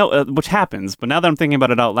I know, which happens, but now that I'm thinking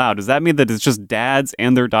about it out loud, does that mean that it's just dads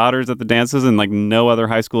and their daughters at the dances and like no other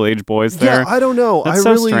high school age boys there? Yeah, I don't know. That's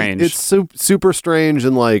so strange. It's super strange,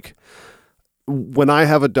 and like when I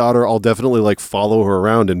have a daughter, I'll definitely like follow her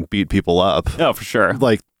around and beat people up. Oh, for sure.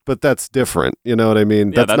 Like, but that's different. You know what I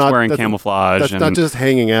mean? Yeah, that's not wearing camouflage. That's not just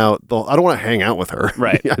hanging out. I don't want to hang out with her.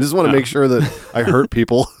 Right. I just want to make sure that I hurt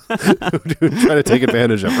people who try to take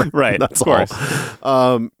advantage of her. Right. That's of course.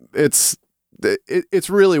 All. It's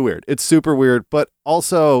really weird. It's super weird, but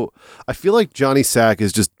also I feel like Johnny Sack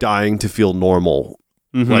is just dying to feel normal,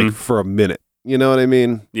 like for a minute. You know what I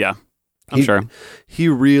mean? Yeah, I'm sure. He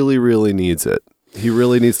really, really needs it. He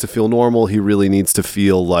really needs to feel normal. He really needs to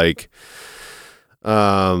feel like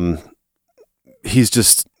he's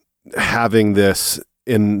just having this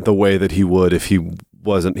in the way that he would if he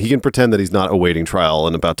wasn't. He can pretend that he's not awaiting trial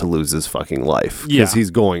and about to lose his fucking life. Because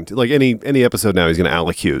he's going to, like any episode now, he's going to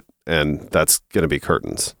allocute, and that's going to be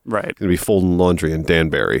curtains. Right. It's going to be folding laundry and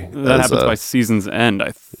Danbury. That happens by season's end,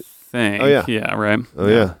 I think. Oh yeah. Yeah. Right. Oh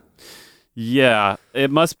yeah. Yeah, it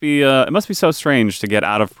must be so strange to get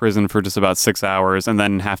out of prison for just about 6 hours and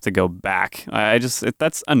then have to go back.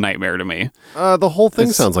 That's a nightmare to me. The whole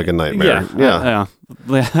thing sounds like a nightmare. Yeah.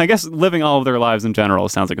 I guess living all of their lives in general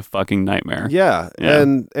sounds like a fucking nightmare. Yeah.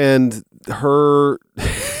 And her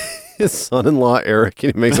his son-in-law Eric,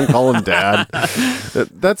 and he makes him call him Dad.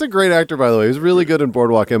 That's a great actor, by the way. He's really good in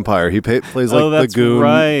Boardwalk Empire. He plays like the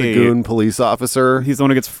goon police officer. He's the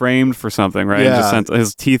one who gets framed for something, right? Yeah.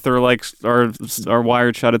 His teeth are like are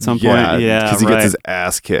wired shut at some point. Yeah, because he gets his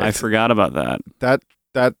ass kicked. I forgot about that.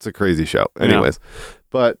 That's a crazy show. Anyways,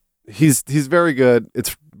 but he's very good.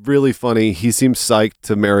 It's really funny. He seems psyched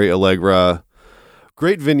to marry Allegra.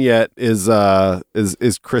 Great vignette is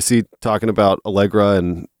Chrissy talking about Allegra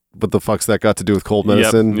and what the fuck's that got to do with cold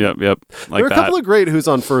medicine. Yep. Like there are a couple of great Who's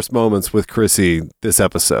on First moments with Chrissy this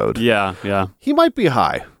episode. Yeah. He might be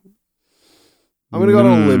high. I'm going to go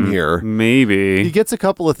on a limb here. Maybe. He gets a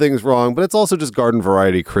couple of things wrong, but it's also just garden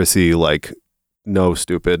variety Chrissy, like, no,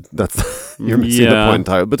 stupid. That's you're missing the point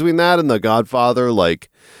entirely. Between that and The Godfather, like,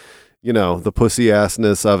 you know, the pussy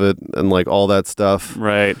assness of it and like all that stuff.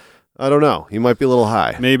 Right. I don't know. He might be a little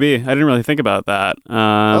high. Maybe. I didn't really think about that.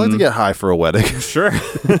 I like to get high for a wedding. Sure.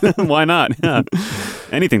 Why not? Yeah.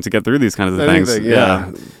 Anything to get through these kinds of things.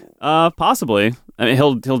 Yeah. Possibly. I mean,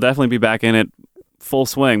 he'll definitely be back in it full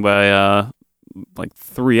swing by like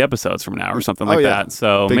 3 episodes from now or something like that.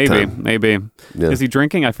 So maybe. Yeah. Is he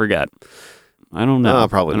drinking? I forget. I don't know.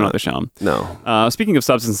 Probably I don't know not. the show him. No. Speaking of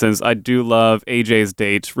substances, I do love AJ's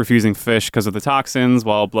date refusing fish because of the toxins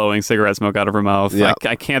while blowing cigarette smoke out of her mouth. Yeah.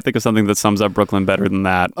 I can't think of something that sums up Brooklyn better than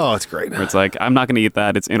that. Oh, it's great. Where it's like, I'm not going to eat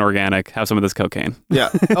that. It's inorganic. Have some of this cocaine. Yeah.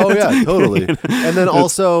 Oh, yeah, totally. And then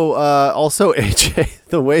also AJ,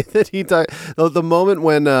 the way that he the moment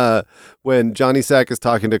when Johnny Sack is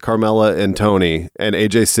talking to Carmela and Tony, and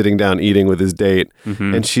AJ's sitting down eating with his date,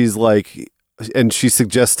 and she's like. And she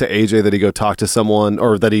suggests to AJ that he go talk to someone,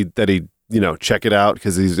 or that he check it out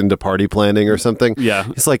because he's into party planning or something. Yeah,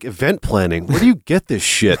 it's like event planning. Where do you get this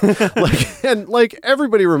shit? like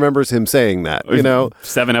everybody remembers him saying that.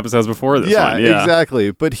 7 episodes before this. Yeah, one. Yeah,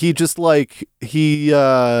 exactly. But he just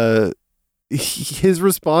his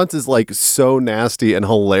response is like so nasty and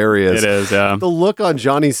hilarious. It is, yeah. The look on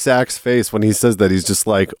Johnny Sack's face when he says that, he's just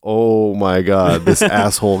like, oh my God, this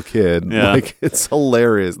asshole kid. Yeah. Like, it's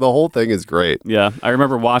hilarious. The whole thing is great. Yeah. I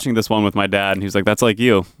remember watching this one with my dad, and he was like, that's like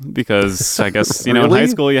you. Because I guess, in Really? high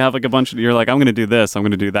school, you have like a bunch of, you're like, I'm going to do this, I'm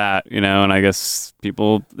going to do that, and I guess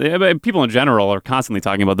people in general are constantly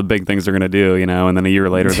talking about the big things they're going to do, and then a year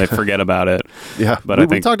later they forget about it. Yeah. But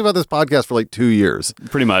we talked about this podcast for like 2 years.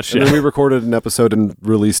 Pretty much, and then we recorded an episode and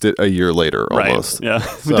released it a year later almost. Right.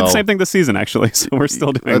 Yeah. We did the same thing this season, actually, so we're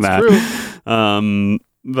still doing that. That's true.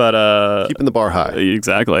 But keeping the bar high.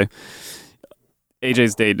 Exactly.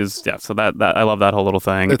 AJ's date is, so that I love that whole little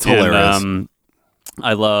thing. It's hilarious.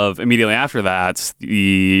 I love immediately after that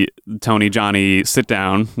the Johnny sit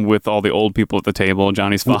down with all the old people at the table.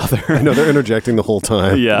 Johnny's father. I know they're interjecting the whole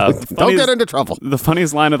time. Yeah, don't get into trouble. The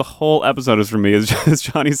funniest line of the whole episode is for me is just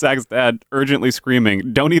Johnny Sack's dad urgently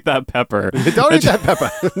screaming, "Don't eat that pepper! Don't eat that pepper!"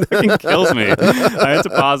 It kills me. I had to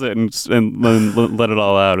pause it and let it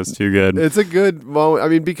all out. It's too good. It's a good moment. I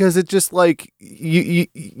mean, because it's just like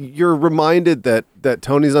you're reminded that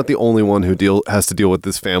Tony's not the only one who has to deal with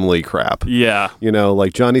this family crap. Yeah.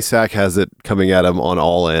 Like Johnny Sack has it coming at him on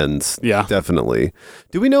all ends. Yeah. Definitely.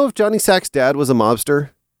 Do we know if Johnny Sack's dad was a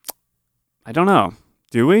mobster? I don't know.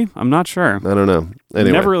 Do we? I'm not sure. I don't know. Anyway.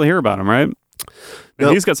 You never really hear about him, right?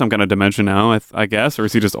 Nope. He's got some kind of dementia now, I guess, or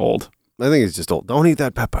is he just old? I think he's just old. Don't eat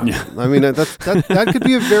that pepper. Yeah. I mean, that could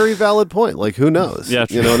be a very valid point. Like, who knows? Yeah,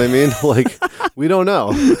 true. You know what I mean? Like, we don't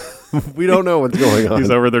know. We don't know what's going on. He's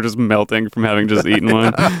over there just melting from having just eaten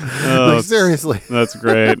one. Like, seriously. That's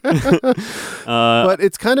great. But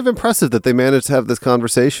it's kind of impressive that they managed to have this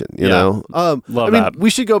conversation, you know? Love that.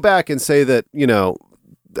 We should go back and say that,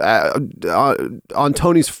 on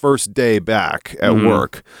Tony's first day back at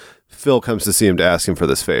work, Phil comes to see him to ask him for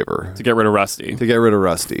this favor. To get rid of Rusty.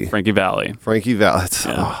 Frankie Valli.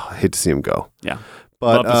 I hate to see him go. Yeah.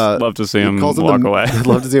 But love to see him walk away.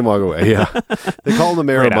 Love to see him walk away, yeah. They call him the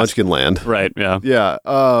mayor of Munchkin Land. Right, yeah. Yeah.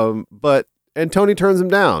 And Tony turns him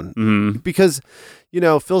down because,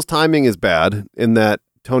 Phil's timing is bad in that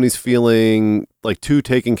Tony's feeling like too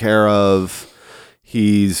taken care of.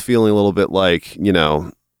 He's feeling a little bit like, I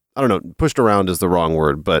don't know, pushed around is the wrong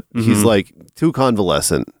word, but he's like too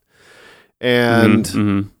convalescent.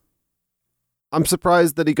 And I'm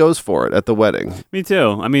surprised that he goes for it at the wedding. Me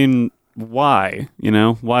too. I mean, why?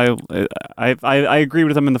 Why? I agree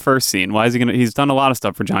with him in the first scene. Why is he gonna? He's done a lot of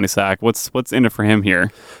stuff for Johnny Sack. What's in it for him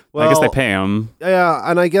here? Well, I guess they pay him. Yeah,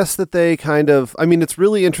 and I guess that they kind of. I mean, it's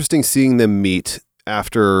really interesting seeing them meet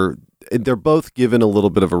after they're both given a little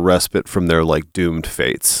bit of a respite from their like doomed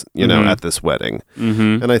fates, at this wedding.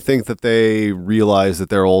 And I think that they realize that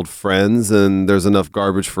they're old friends and there's enough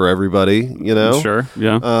garbage for everybody. Sure.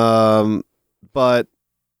 Yeah. But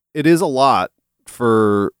it is a lot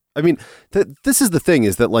for. I mean, this is the thing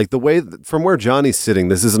is that like the way from where Johnny's sitting,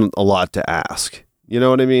 this isn't a lot to ask. You know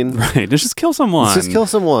what I mean? Right. Just kill someone. Let's just kill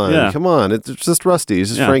someone. Yeah. Come on. It's just Rusty. It's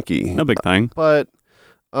just Frankie. No big thing. But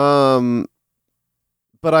I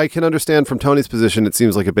can understand from Tony's position, it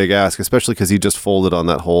seems like a big ask, especially because he just folded on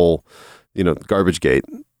that whole, garbage gate.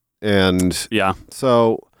 And yeah.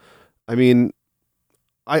 So, I mean,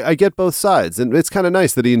 I get both sides, and it's kind of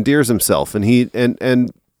nice that he endears himself, and he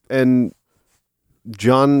and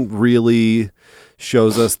John really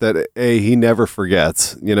shows us that he never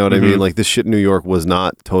forgets. You know what I mean? Like this shit in New York was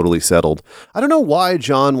not totally settled. I don't know why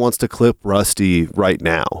John wants to clip Rusty right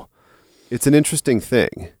now. It's an interesting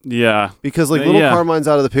thing. Yeah. Because like little Carmine's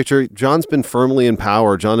out of the picture. John's been firmly in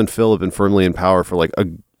power. John and Phil have been firmly in power for like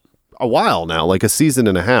a while now, like a season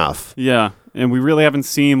and a half. Yeah. And we really haven't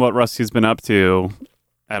seen what Rusty's been up to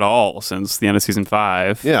at all since the end of season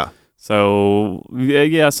 5. Yeah. So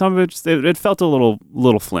yeah, some of it felt a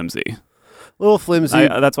little flimsy. Little flimsy.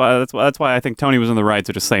 That's why I think Tony was in the right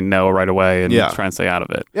to just say no right away and try and stay out of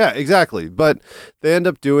it. Yeah, exactly. But they end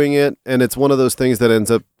up doing it, and it's one of those things that ends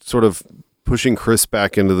up sort of pushing Chris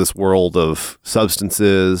back into this world of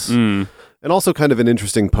substances, and also kind of an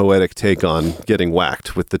interesting poetic take on getting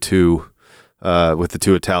whacked with the two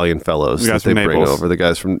Italian fellows that they bring over, the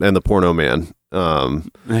guys from and the porno man.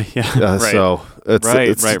 Right. So it's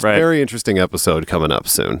right. a very interesting episode coming up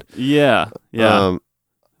soon. Yeah. I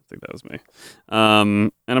think that was me.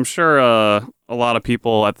 And I'm sure a lot of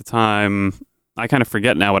people at the time, I kind of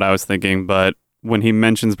forget now what I was thinking, but when he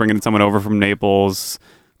mentions bringing someone over from Naples,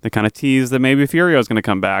 they kind of tease that maybe Furio's going to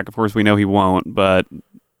come back. Of course, we know he won't, but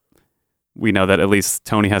we know that at least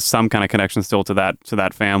Tony has some kind of connection still to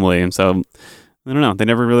that family, and so. I don't know. They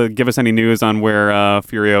never really give us any news on where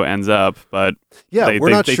Furio ends up, but we're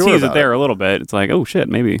not sure tease about it there a little bit. It's like, oh shit,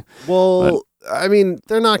 maybe. Well, I mean,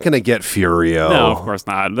 they're not going to get Furio. No, of course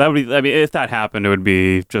not. That would be. I mean, if that happened, it would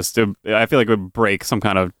be just. I feel like it would break some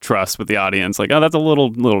kind of trust with the audience. Like, oh, that's a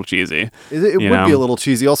little cheesy. It would be a little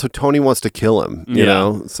cheesy. Also, Tony wants to kill him. You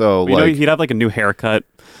know, so he'd have like a new haircut.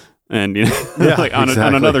 And like on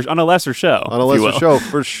a lesser show. On a lesser show,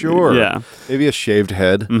 for sure. Yeah. Maybe a shaved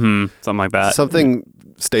head. Something like that.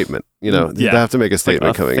 Statement. You'd have to make a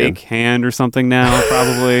statement like coming in. Fake hand or something now,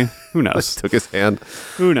 probably. Who knows? Took his hand.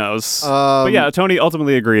 Who knows? But yeah, Tony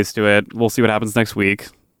ultimately agrees to it. We'll see what happens next week.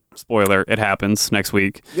 Spoiler, it happens next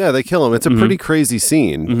week. Yeah, they kill him. It's a pretty crazy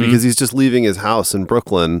scene because he's just leaving his house in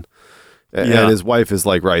Brooklyn and his wife is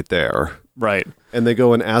like right there. Right. And they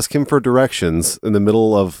go and ask him for directions in the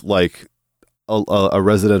middle of like a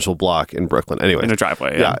residential block in Brooklyn. Anyway, in a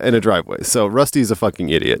driveway. Yeah, in a driveway. So Rusty's a fucking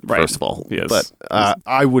idiot, first of all. He is. But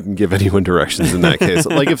I wouldn't give anyone directions in that case.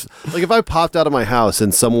 Like if I popped out of my house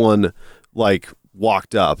and someone like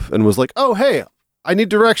walked up and was like, "Oh, hey, I need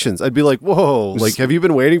directions," I'd be like, "Whoa, like have you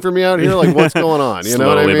been waiting for me out here? Like what's going on?" You know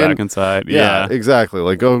what I mean? Back inside. Yeah, exactly.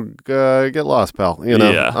 Like go get lost, pal. You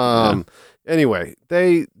know. Yeah. Anyway,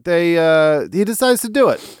 he decides to do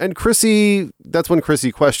it, and that's when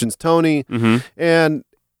Chrissy questions Tony and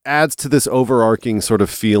adds to this overarching sort of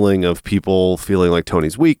feeling of people feeling like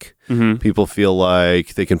Tony's weak. People feel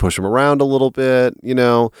like they can push him around a little bit.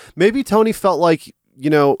 Maybe Tony felt like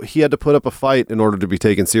he had to put up a fight in order to be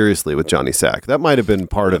taken seriously with Johnny Sack. That might have been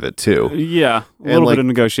part of it too. Yeah, a little bit of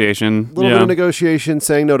negotiation. A little bit of negotiation,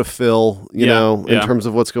 saying no to Phil, in terms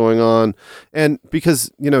of what's going on. And because,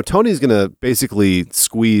 Tony's going to basically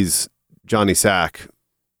squeeze Johnny Sack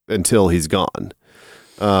until he's gone.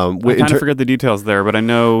 I kind of forget the details there, but I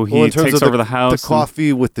know he takes over the house. The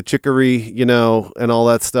coffee with the chicory, and all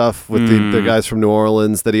that stuff with the guys from New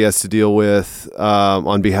Orleans that he has to deal with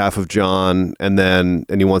on behalf of John. And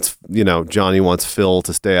he wants, Johnny wants Phil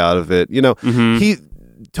to stay out of it.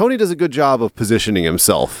 Tony does a good job of positioning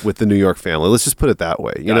himself with the New York family. Let's just put it that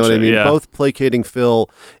way. You know what I mean? Yeah. Both placating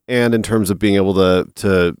Phil and in terms of being able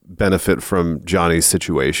to benefit from Johnny's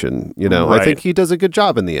situation. Right. I think he does a good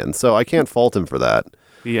job in the end. So I can't fault him for that.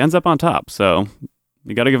 He ends up on top, so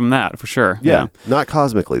you got to give him that for sure. Yeah. Not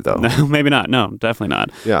cosmically, though. No, maybe not. No, definitely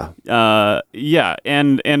not. Yeah. Yeah,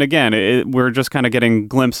 and again, we're just kind of getting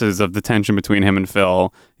glimpses of the tension between him and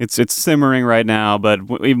Phil. It's simmering right now, but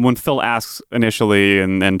even when Phil asks initially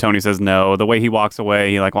and Tony says no, the way he walks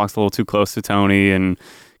away, he like walks a little too close to Tony and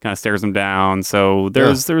kind of stares him down. So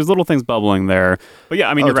there's little things bubbling there. But yeah,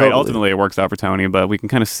 I mean, you're right. Ultimately, it works out for Tony, but we can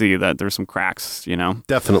kind of see that there's some cracks,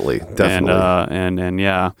 Definitely. And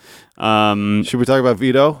yeah. Should we talk about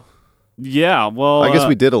Vito? Yeah, well... I guess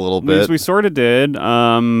we did a little bit. We sort of did.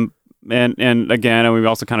 and again, and we've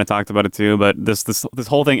also kind of talked about it too. But this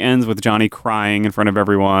whole thing ends with Johnny crying in front of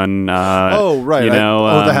everyone. Oh right,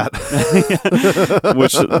 that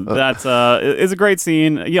which that's is a great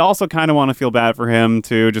scene. You also kind of want to feel bad for him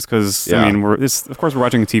too, just because I mean, of course we're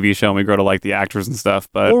watching a TV show and we grow to like the actors and stuff,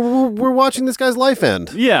 but we're watching this guy's life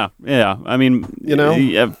end. Yeah. I mean,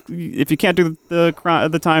 if you can't do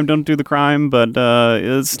the time, don't do the crime. But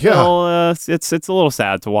it's still it's a little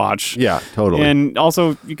sad to watch. Yeah, totally. And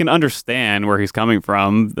also, you can understand where he's coming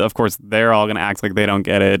from. Of course, they're all going to act like they don't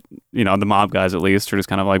get it. The mob guys at least are just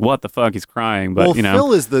kind of like, what the fuck? He's crying. But,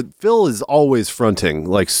 Phil is always fronting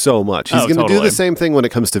like so much. He's going to do the same thing when it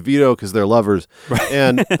comes to Vito because they're lovers. Right.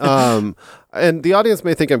 And and the audience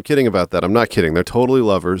may think I'm kidding about that. I'm not kidding. They're totally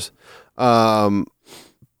lovers.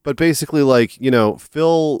 But basically, like,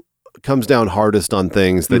 Phil comes down hardest on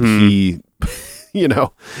things that he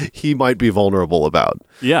he might be vulnerable about.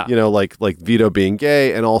 Yeah. Like Vito being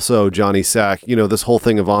gay and also Johnny Sack, this whole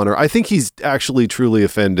thing of honor. I think he's actually truly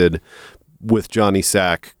offended with Johnny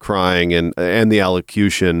Sack crying and the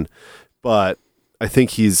allocution, but I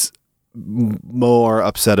think he's more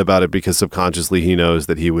upset about it because subconsciously he knows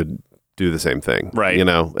that he would do the same thing. Right. And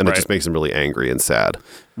it just makes him really angry and sad.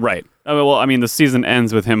 Right. The season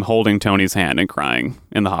ends with him holding Tony's hand and crying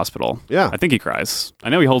in the hospital. Yeah. I think he cries. I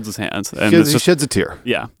know he holds his hands. And he sheds a tear.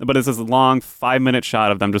 Yeah. But it's this long 5-minute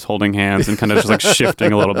shot of them just holding hands and kind of just like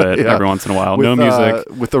shifting a little bit every once in a while. No music.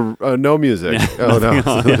 No music. Yeah, oh,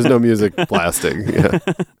 no. There's no music blasting. Yeah.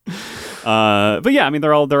 But yeah, I mean,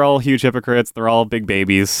 they're all huge hypocrites. They're all big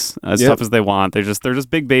babies, as tough as they want. They're just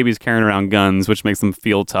big babies carrying around guns, which makes them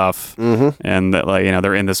feel tough. Mm-hmm. And that,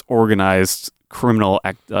 they're in this organized criminal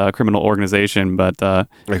organization, but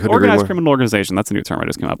organized criminal organization. That's a new term I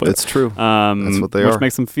just came up with. It's true. That's what they are. Which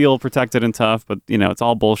makes them feel protected and tough, but it's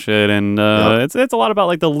all bullshit, and it's a lot about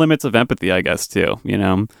like the limits of empathy, I guess, too.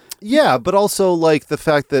 Yeah, but also like the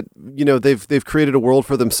fact that they've created a world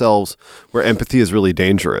for themselves where empathy is really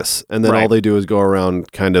dangerous, and then all they do is go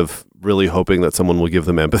around kind of really hoping that someone will give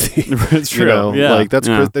them empathy. It's true. Yeah. Like that's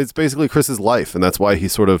basically Chris's life, and that's why he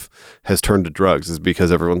sort of has turned to drugs, is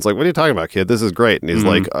because everyone's like, "What are you talking about, kid? This is great," and he's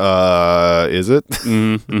like, "Is it?"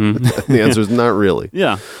 Mm-hmm. The answer is not really.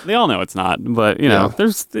 Yeah, they all know it's not, but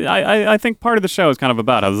there's I think part of the show is kind of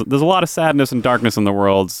about how there's a lot of sadness and darkness in the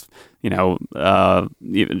world.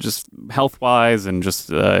 Even just health-wise and just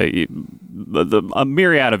a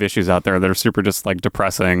myriad of issues out there that are super just like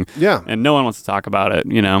depressing. Yeah. And no one wants to talk about it,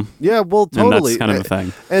 Yeah, well, totally. And that's kind of the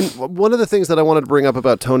thing. And one of the things that I wanted to bring up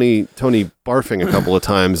about Tony barfing a couple of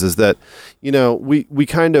times is that, we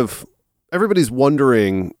kind of, everybody's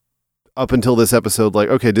wondering up until this episode, like,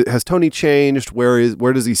 okay, has Tony changed?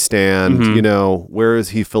 Where does he stand? Mm-hmm. Where is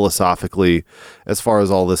he philosophically as far as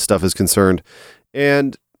all this stuff is concerned?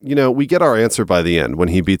 And we get our answer by the end when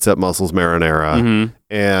he beats up Muscles Marinara,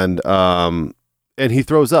 and he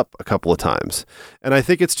throws up a couple of times. And I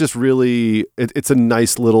think it's just really, it's a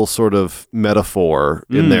nice little sort of metaphor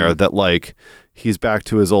in there that like he's back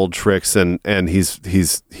to his old tricks and he's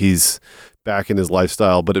back in his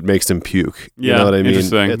lifestyle, but it makes him puke. You know what I mean?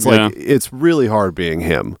 It's like, it's really hard being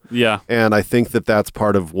him. Yeah. And I think that that's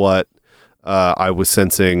part of what I was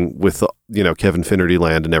sensing with, Kevin Finnerty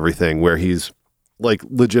Land and everything, where he's, like,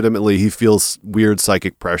 legitimately, he feels weird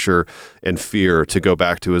psychic pressure and fear to go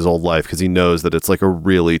back to his old life because he knows that it's like a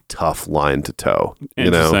really tough line to toe.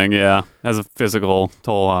 Interesting, yeah. Has a physical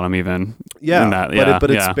toll on him, even. Yeah,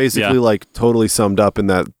 but it's basically like totally summed up in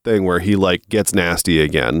that thing where he like gets nasty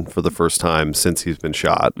again for the first time since he's been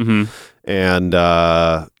shot. Mm-hmm. And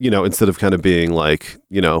instead of kind of being like,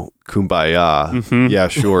 kumbaya, mm-hmm. yeah,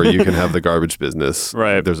 sure, you can have the garbage business.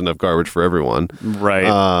 Right. There's enough garbage for everyone.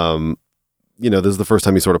 Right. This is the first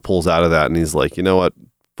time he sort of pulls out of that and he's like, you know what,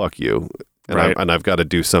 fuck you. And I've got to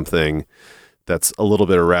do something that's a little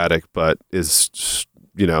bit erratic, but is,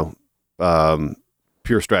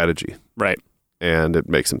 pure strategy. Right. And it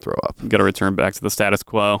makes him throw up. Got to return back to the status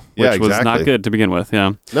quo, which was not good to begin with.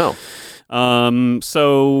 Yeah. No.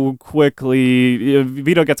 So quickly,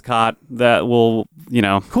 Vito gets caught. That will,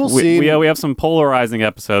 cool scene. We have some polarizing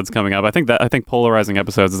episodes coming up. I think polarizing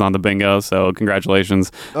episodes is on the bingo. So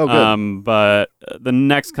congratulations. Oh, good. But the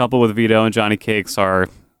next couple with Vito and Johnny Cakes are,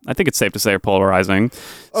 I think it's safe to say, are polarizing.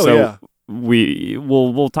 Oh, yeah.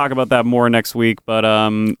 We'll talk about that more next week, but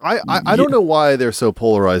I don't know why they're so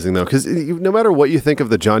polarizing though, because no matter what you think of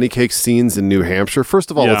the Johnny Cakes scenes in New Hampshire, first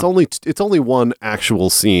of all, it's only one actual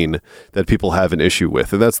scene that people have an issue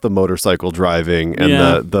with, and that's the motorcycle driving and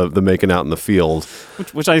the making out in the field,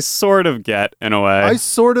 which I sort of get in a way. I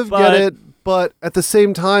sort of get it, but at the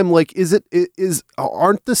same time, like,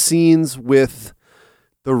 aren't the scenes with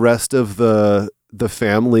the rest of the the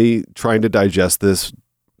family trying to digest this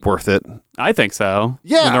worth it? I think so.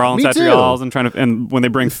 Yeah, when they're all in me too. Tetrials and when they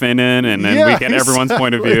bring Finn in and we get everyone's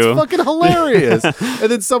point of view. It's fucking hilarious. And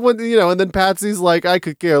then someone, and then Patsy's like, I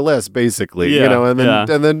could care less, basically. And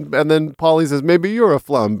then Paulie says, maybe you're a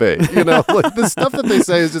flambe. Like the stuff that they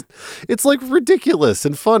say is just, it's like ridiculous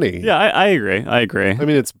and funny. Yeah, I agree. I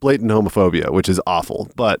mean, it's blatant homophobia, which is awful,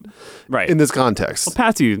 but in this context. Well,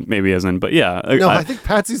 Patsy maybe isn't, but yeah. No, I think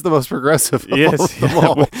Patsy's the most progressive of them yeah.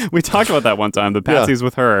 all. We talked about that one time. The Patsy's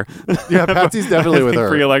with her. Yeah, Patsy's definitely with her.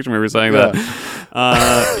 Pre-election, we were saying that.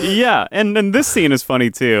 And this scene is funny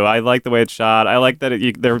too. I like the way it's shot. I like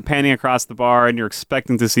that they're panning across the bar, and you're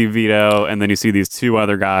expecting to see Vito, and then you see these two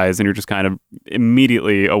other guys, and you're just kind of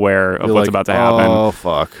immediately aware of what's about to happen. Oh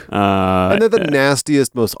fuck! And they're the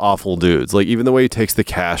nastiest, most awful dudes. Like even the way he takes the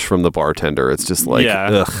cash from the bartender, it's just like,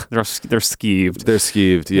 ugh. They're skeeved. They're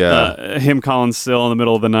skeeved. Yeah. Him calling Syl in the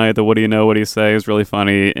middle of the night. The what do you know? What do you say? Is really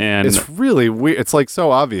funny, and it's really weird. It's like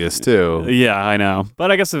so obvious too. Yeah, I know.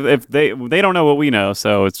 But I guess if they don't know what we know,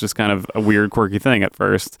 so it's just kind of a weird, quirky thing at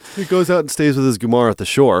first. He goes out and stays with his Gumar at the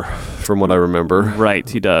shore, from what I remember. Right,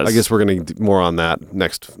 he does. I guess we're going to do more on that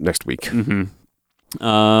next week.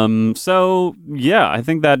 Mm-hmm. So yeah, I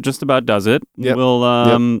think that just about does it. Yep.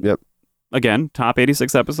 We'll Again, top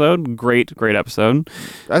 86 episode. Great episode.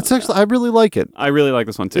 That's actually, I really like it. I really like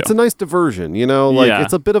this one too. It's a nice diversion,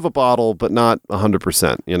 it's a bit of a bottle, but not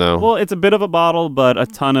 100%, Well, it's a bit of a bottle, but a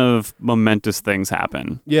ton of momentous things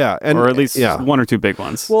happen. Yeah. Or at least one or two big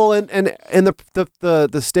ones. Well, and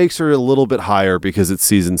the stakes are a little bit higher because it's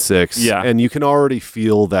season 6. Yeah. And you can already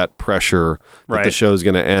feel that pressure that the show's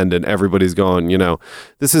going to end, and everybody's going,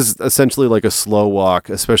 this is essentially like a slow walk,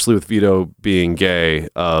 especially with Vito being gay,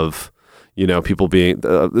 of... people being,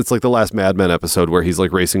 it's like the last Mad Men episode where he's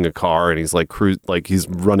like racing a car and he's like he's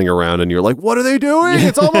running around and you're like, what are they doing?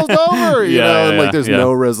 It's almost over, and there's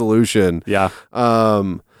no resolution. Yeah.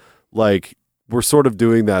 Like we're sort of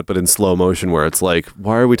doing that, but in slow motion where it's like,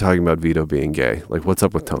 why are we talking about Vito being gay? Like, what's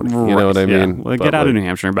up with Tony? You know what I mean? Well, get out of New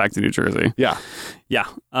Hampshire and back to New Jersey. Yeah. Yeah.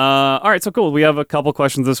 All right. So cool. We have a couple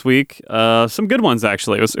questions this week. Some good ones,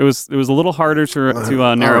 actually. It was a little harder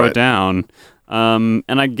to narrow it down. And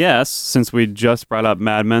I guess since we just brought up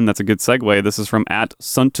Mad Men, that's a good segue. This is from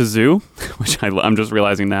 @Suntazu, which I'm just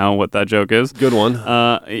realizing now what that joke is. Good one.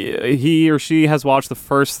 He or she has watched the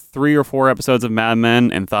first 3 or 4 episodes of Mad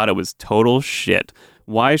Men and thought it was total shit.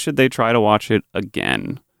 Why should they try to watch it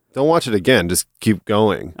again? Don't watch it again. Just keep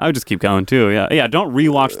going. I would just keep going too. Yeah. Yeah. Don't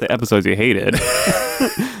rewatch the episodes you hated.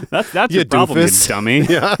 That's your problem, doofus. You dummy.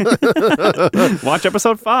 Yeah. Watch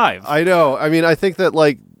episode 5. I know. I mean, I think that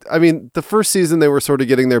the first season they were sort of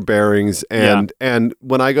getting their bearings, and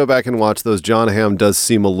when I go back and watch those, John Hamm does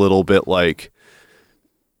seem a little bit like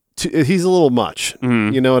he's a little much.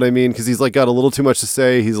 Mm-hmm. You know what I mean? Because he's like got a little too much to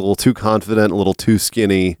say. He's a little too confident, a little too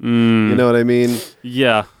skinny. You know what I mean?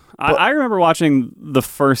 Yeah. I remember watching the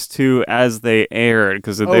first 2 as they aired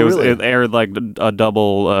because it aired like a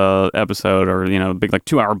double episode or big like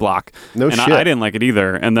 2-hour block. No and shit. I didn't like it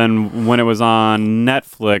either. And then when it was on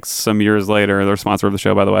Netflix some years later, they're sponsor of the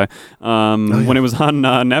show by the way. When it was on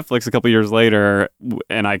Netflix a couple years later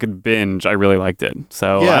and I could binge, I really liked it.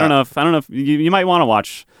 So I don't know if you might want to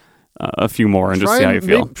watch a few more and just see how you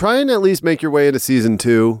feel. Try and at least make your way into season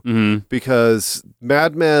 2 because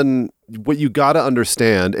Mad Men. What you got to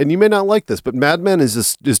understand, and you may not like this, but Mad Men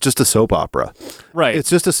is just a soap opera. Right. It's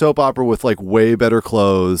just a soap opera with like way better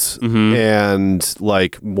clothes and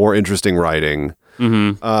like more interesting writing.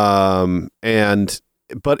 But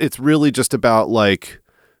it's really just about like,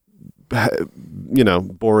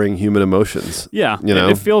 boring human emotions. Yeah.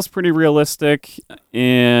 It feels pretty realistic,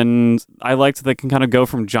 and I like that they can kind of go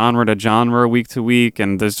from genre to genre week to week,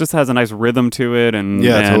 and there's just has a nice rhythm to it. And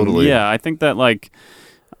totally. Yeah, I think that like.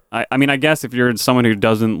 I mean, I guess if you're someone who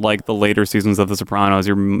doesn't like the later seasons of The Sopranos,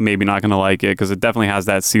 you're maybe not going to like it because it definitely has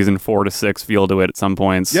that season 4 to 6 feel to it at some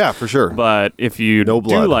points. Yeah, for sure. But if you do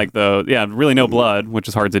like really no blood, which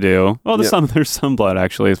is hard to do. Well, there's some blood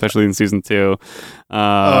actually, especially in season 2.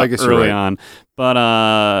 I guess early you're right. on.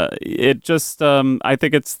 But it just, I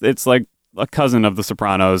think it's like a cousin of The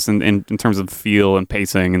Sopranos in terms of feel and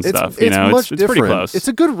pacing and stuff. It's much it's pretty different. close. It's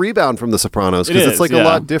a good rebound from The Sopranos because it's like a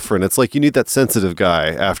lot different. It's like you need that sensitive guy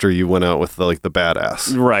after you went out with the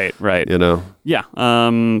badass. Right. Yeah.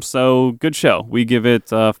 So good show. We give it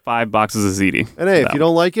 5 boxes of ziti. And hey, if you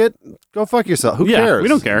don't like it, go fuck yourself. Who cares? We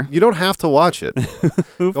don't care. You don't have to watch it.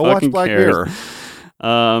 Who go watch Black cares?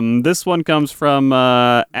 Mirror. This one comes from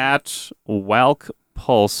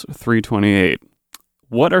 @WalkPulse328.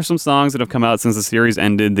 what are some songs that have come out since the series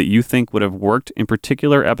ended that you think would have worked in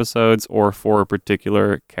particular episodes or for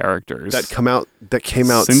particular characters? That came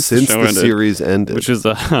out since the series ended. Which is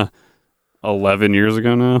 11 years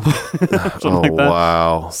ago now. Like that.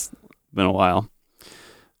 Wow. It's been a while.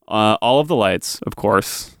 All of the Lights, of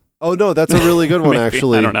course. Oh, no, that's a really good one,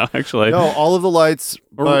 actually. I don't know, actually. No, All of the Lights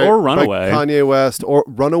or Runaway. By Kanye West. Or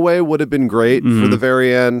Runaway would have been great for the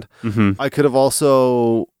very end. Mm-hmm. I could have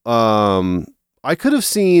also... I could have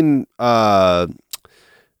seen the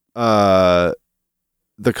Kanye...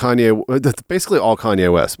 Basically all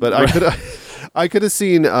Kanye West. But I could have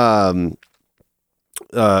seen...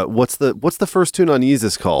 what's the first tune on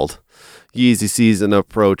Yeezus called? Yeezy Season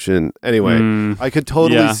Approach, and anyway, I could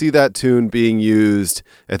totally see that tune being used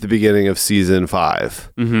at the beginning of season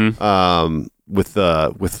 5, with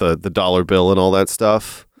the dollar bill and all that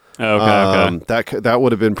stuff. Okay. That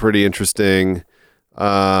would have been pretty interesting.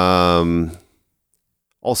 Also,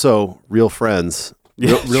 Real Friends.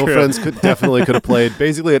 Real Friends could have played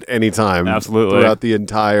basically at any time, absolutely, throughout the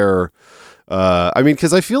entire.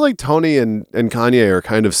 Because I feel like Tony and Kanye are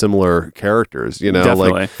kind of similar characters, you know,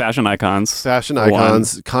 definitely. like fashion icons.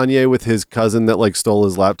 Kanye with his cousin that like stole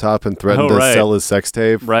his laptop and threatened to sell his sex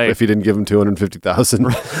tape if he didn't give him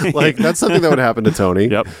 $250,000. Like that's something that would happen to Tony.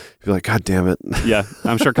 Yep. You'd be like, God damn it. Yeah,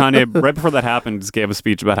 I'm sure Kanye right before that happened just gave a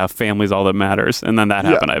speech about how family's all that matters, and then that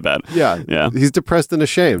happened. I bet. Yeah. He's depressed and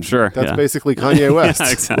ashamed. Sure. That's basically Kanye West.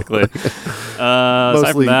 Yeah, exactly.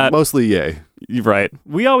 Aside from that, mostly yay. You're right.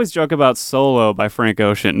 We always joke about Solo by Frank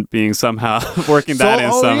Ocean being somehow working that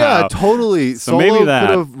in somehow. Yeah, totally. So Solo maybe that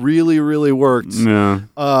could have really, really worked. Yeah.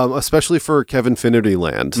 Especially for Kevinfinity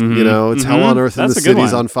Land. You know, it's hell on earth and the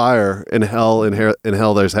city's on fire. In hell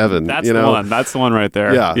there's heaven. That's the one. That's the one right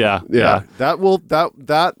there. Yeah.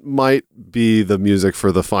 That might be the music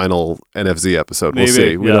for the final NFZ episode. We'll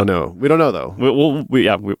see. We don't know. We don't know though. We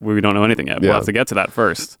don't know anything yet. We'll have to get to that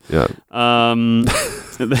first. Yeah.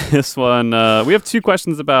 This one, we have 2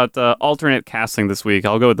 questions about alternate casting this week.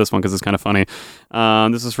 I'll go with this one because it's kind of funny.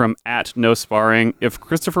 This is from @NoSparring. If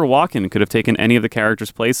Christopher Walken could have taken any of the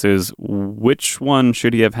characters' places, which one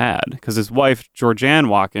should he have had? Because his wife, Georgianne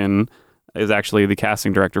Walken, is actually the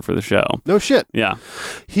casting director for the show. No shit. Yeah.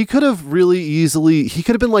 He could have really easily, he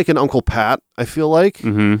could have been like an Uncle Pat, I feel like.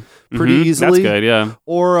 Pretty easily. That's good, yeah.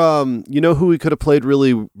 Or, you know who he could have played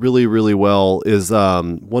really, really, really well is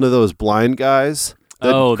one of those blind guys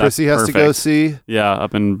that Chrissy has to go see. Yeah,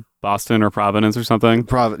 up in Boston or Providence or something.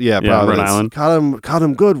 Providence. Rhode Island. Caught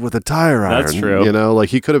him good with a tire iron. That's true. You know, like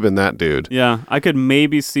he could have been that dude. Yeah, I could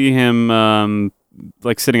maybe see him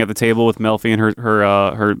like sitting at the table with Melfi and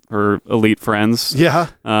her elite friends. Yeah,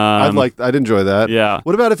 I'd enjoy that. Yeah.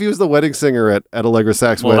 What about if he was the wedding singer at Allegra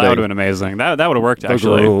Sack's wedding? That would have been amazing. That would have worked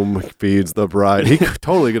actually. The groom feeds the bride. He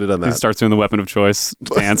totally could have done that. He starts doing the weapon of choice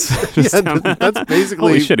dance. That's basically.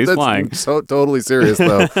 Holy shit, he's flying. So totally serious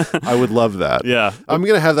though. I would love that. Yeah, I'm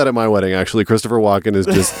gonna have that at my wedding. Actually, Christopher Walken is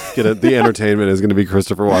just the entertainment is gonna be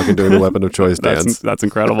Christopher Walken doing the weapon of choice dance. That's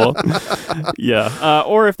incredible. Yeah,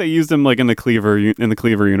 or if they used him like in the Cleaver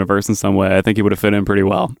universe in some way, I think he would have fit in pretty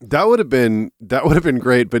well. That would have been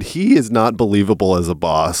great, but he is not believable as a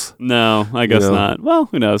boss. No, I guess not. Well,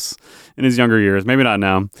 who knows? In his younger years, maybe not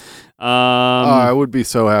now. I would be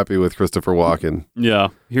so happy with Christopher Walken. Yeah.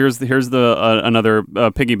 Here's the another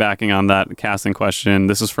piggybacking on that casting question.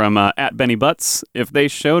 This is from @BennyButts. If they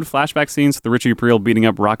showed flashback scenes of the Richie Aprile beating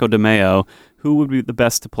up Rocco DeMeo, who would be the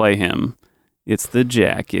best to play him? It's the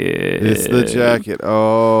jacket.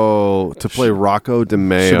 Oh, to play Rocco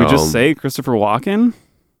DeMeo. Should we just say Christopher Walken?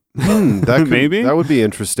 Maybe that would be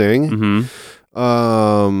interesting.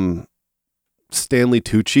 Stanley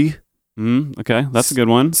Tucci. Okay, that's a good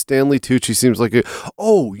one. Stanley Tucci seems like a.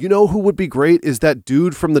 Oh, you know who would be great is that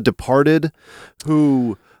dude from The Departed,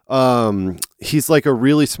 who he's like a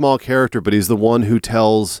really small character, but he's the one who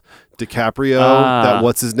tells DiCaprio that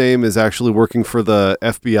what's his name is actually working for the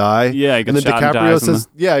FBI. Yeah, and then DiCaprio says,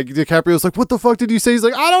 DiCaprio's like, "What the fuck did you say?" He's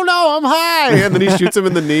like, "I don't know, I'm high," and then he shoots him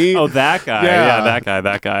in the knee. Oh, that guy. Yeah,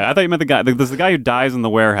 that guy. I thought you meant the guy. There's the guy who dies in the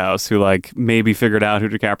warehouse who like maybe figured out who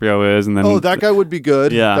DiCaprio is, and then that guy would be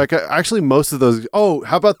good. Yeah, that guy. Actually, most of those. Oh,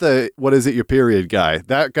 how about the what is it? Your period guy.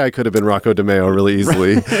 That guy could have been Rocco DeMeo really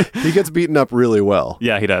easily. He gets beaten up really well.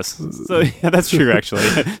 Yeah, he does. So yeah, that's true. Actually,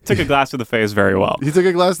 took a glass to the face very well. He took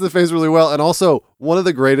a glass to the face really well, and also one of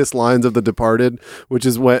the greatest lines of The Departed, which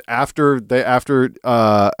is when after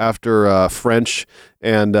French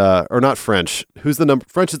and or not French,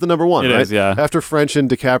 French is the number one, it right? Is, yeah. After French and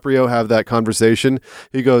DiCaprio have that conversation,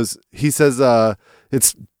 he says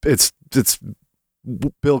it's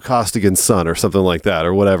Bill Costigan's son or something like that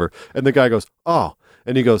or whatever, and the guy goes, "Oh."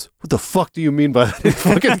 And he goes, "What the fuck do you mean by that?" He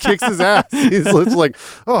fucking kicks his ass. He's like,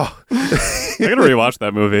 "Oh." I gotta rewatch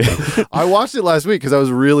that movie. I watched it last week because I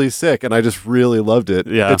was really sick, and I just really loved it.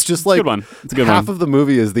 Yeah, it's just like a good one. It's a good half one. of the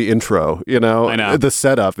movie is the intro. You know, I know. The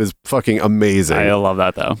setup is fucking amazing. I love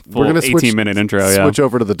that though. Full We're gonna 18-minute intro. Switch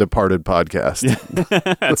over to the Departed podcast.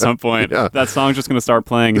 At some point, Yeah. that song's just gonna start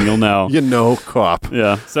playing, and you'll know. You know, cop.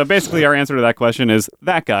 Yeah. So basically, our answer to that question is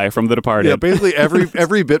that guy from The Departed. Yeah, basically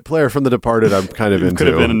every bit player from The Departed, I'm kind of into. Could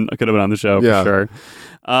have been on the show Yeah. for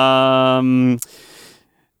sure.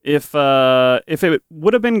 If it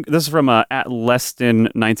would have been, this is from at Leston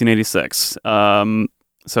 1986.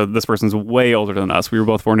 So this person's way older than us. We were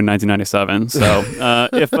both born in 1997. So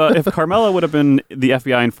if Carmela would have been the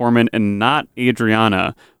FBI informant and not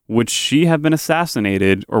Adriana, would she have been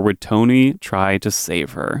assassinated, or would Tony try to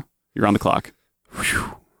save her? You're on the clock.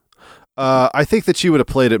 I think that she would have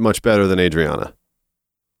played it much better than Adriana.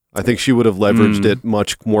 I think she would have leveraged it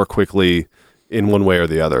much more quickly in one way or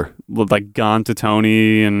the other. Like gone to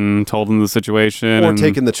Tony and told him the situation. Or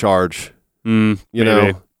taken the charge. You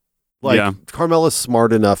know? Like, Yeah. Carmela's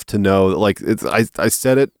smart enough to know, like, I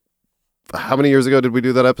said it, how many years ago did we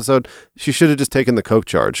do that episode? She should have just taken the coke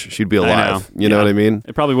charge. She'd be alive. You know what I mean?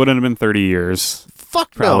 It probably wouldn't have been 30 years.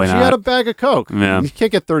 Fuck Probably no. She not. had a bag of coke. Yeah. You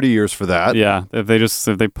can't get 30 years for that. Yeah, if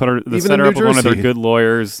they put her, Even set in her New up with one of their Jersey. good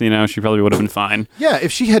lawyers, you know, she probably would have been fine. Yeah, if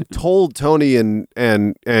she had told Tony and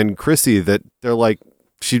Chrissy that they're like,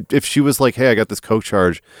 if she was like, "Hey, I got this coke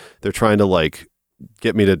charge. They're trying to like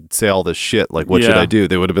get me to say all this shit. Like, what should I do?"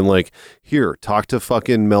 They would have been like, "Here, talk to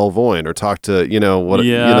fucking Mel Voyne, or talk to you know what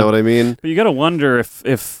you know what I mean." But you got to wonder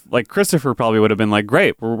if like Christopher probably would have been like,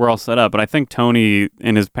 "Great, we're all set up." But I think Tony,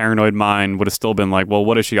 in his paranoid mind, would have still been like, "Well,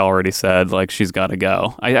 what has she already said? Like, she's got to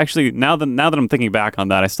go." I actually now that I'm thinking back on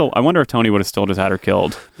that, I wonder if Tony would have still just had her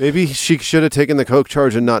killed. Maybe she should have taken the coke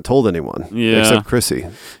charge and not told anyone. Yeah. Except Chrissy.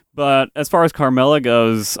 But as far as Carmela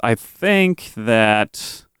goes, I think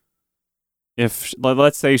that if,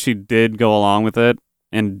 let's say she did go along with it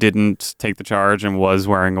and didn't take the charge and was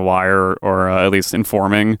wearing a wire or at least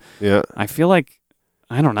informing, Yeah. I feel like,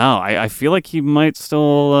 I don't know, I feel like he might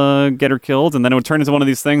still get her killed, and then it would turn into one of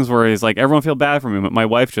these things where he's like, everyone feel bad for me, but my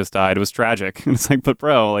wife just died. It was tragic. And it's like, but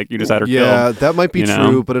bro, like, you just had her killed. Yeah, that might be you true,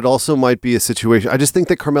 know? but it also might be a situation. I just think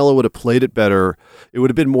that Carmela would have played it better. It would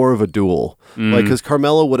have been more of a duel. Like, because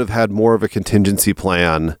Carmela would have had more of a contingency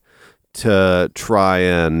plan to try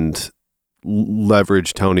and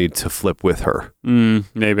leverage Tony to flip with her.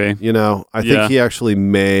 Maybe. You know, I Yeah. think he actually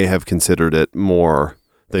may have considered it more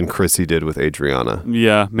than Chrissy did with Adriana.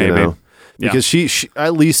 Yeah, maybe. You know? Because she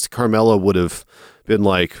at least Carmela would have been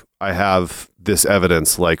like, I have this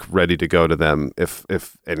evidence like ready to go to them if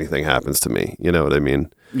anything happens to me. You know what I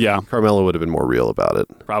mean? Yeah, Carmela would have been more real about it.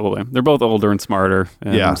 probably. They're both older and smarter.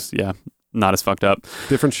 And yeah, not as fucked up.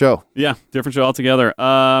 Different show. Yeah, different show altogether.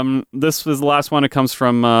 This was the last one. It comes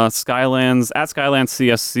from Skylands at Skylands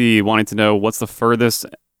CSC, wanting to know what's the furthest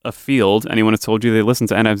afield anyone has told you they listen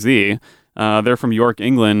to NFZ. They're from York,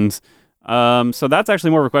 England. So that's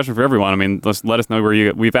actually more of a question for everyone. I mean, let us know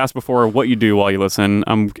where we've asked before what you do while you listen.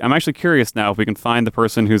 I'm actually curious now if we can find the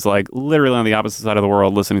person who's like literally on the opposite side of the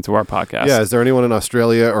world listening to our podcast. Yeah, is there anyone in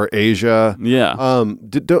Australia or Asia? Yeah.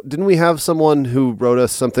 Didn't we have someone who wrote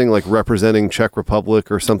us something like representing Czech Republic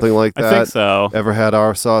or something like that? I think so. Ever had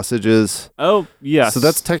our sausages? Oh, yes. So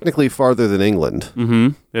that's technically farther than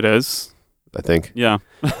England, It is. I think. Yeah.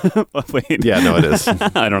 Wait. Yeah, no, it is.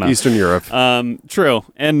 I don't know. Eastern Europe. True.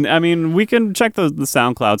 And I mean, we can check the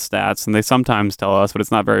SoundCloud stats, and they sometimes tell us, but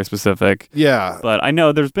it's not very specific. Yeah. But I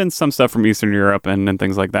know there's been some stuff from Eastern Europe and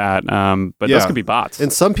things like that. But those could be bots.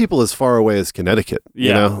 And some people as far away as Connecticut. yeah,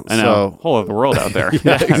 You know? I know. Whole other world out there.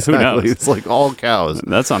 Yeah, Who exactly. knows? It's like all cows.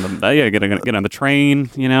 That's on the. Yeah, get on the train.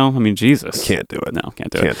 You know, I mean, Jesus. Can't do it. No,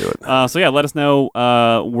 can't do Can't do it. So yeah, let us know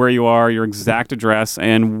where you are, your exact address,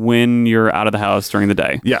 and when you're out of the house during the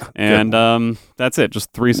day. Yeah, And that's it.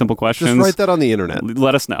 Just 3 simple questions. Just write that on the internet.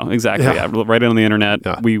 Let us know. Exactly. Yeah. Yeah. Write it on the internet.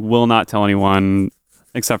 Yeah. We will not tell anyone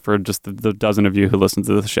except for just the dozen of you who listen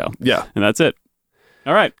to the show. Yeah. And that's it.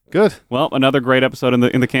 All right. Good. Well, another great episode in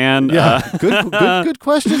the can. Yeah. Good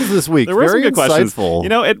questions this week. There were Very some good questions. insightful. You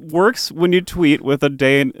know, it works when you tweet with a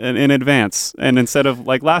day in advance, and instead of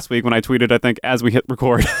like last week when I tweeted, I think as we hit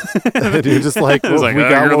record, You're just like, It was like, we, oh,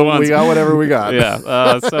 got you're the ones. we got whatever we got.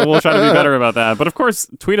 yeah. So we'll try to be better about that. But of course,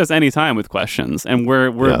 tweet us anytime with questions, and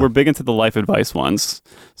we're big into the life advice ones.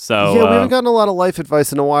 So Yeah, we haven't gotten a lot of life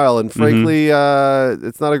advice in a while, and frankly,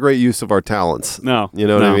 it's not a great use of our talents. no, You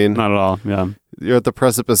know what I mean? Not at all. Yeah. You're at the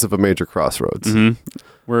precipice of a major crossroads.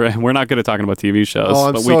 We're not good at talking about TV shows, Oh,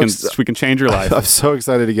 I'm but so we can change your life. I'm so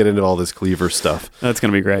excited to get into all this Cleaver stuff. That's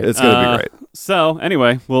gonna be great. It's going to be great. So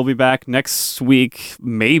anyway, we'll be back next week.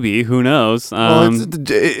 Maybe. Who knows? Live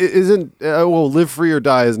Free or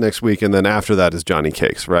Die is next week, and then after that is Johnny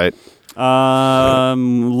Cakes, right?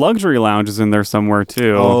 Luxury Lounge is in there somewhere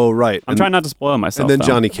too. Oh, right. I'm trying not to spoil myself. And then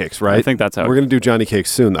though. Johnny Cakes, right? I think that's how we're going to do Johnny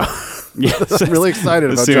Cakes soon, though. Yes, I'm really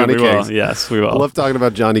excited about soon Johnny we Cakes. Will. Yes, we will. I love talking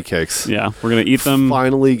about Johnny Cakes. Yeah, we're gonna eat them.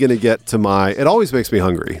 Finally, gonna get to it always makes me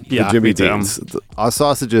hungry. Yeah, the Jimmy me too. Dean's. Our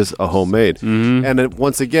sausages are homemade, and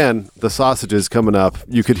once again, the sausages coming up.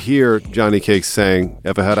 You could hear Johnny Cakes saying,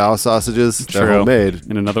 "Ever had our sausages? They're True. homemade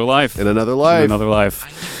In another life. in another life." In another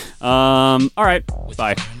life. All right.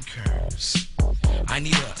 Bye. I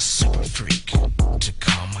need a super freak to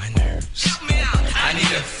calm my nerves. Help me out. I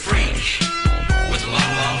need a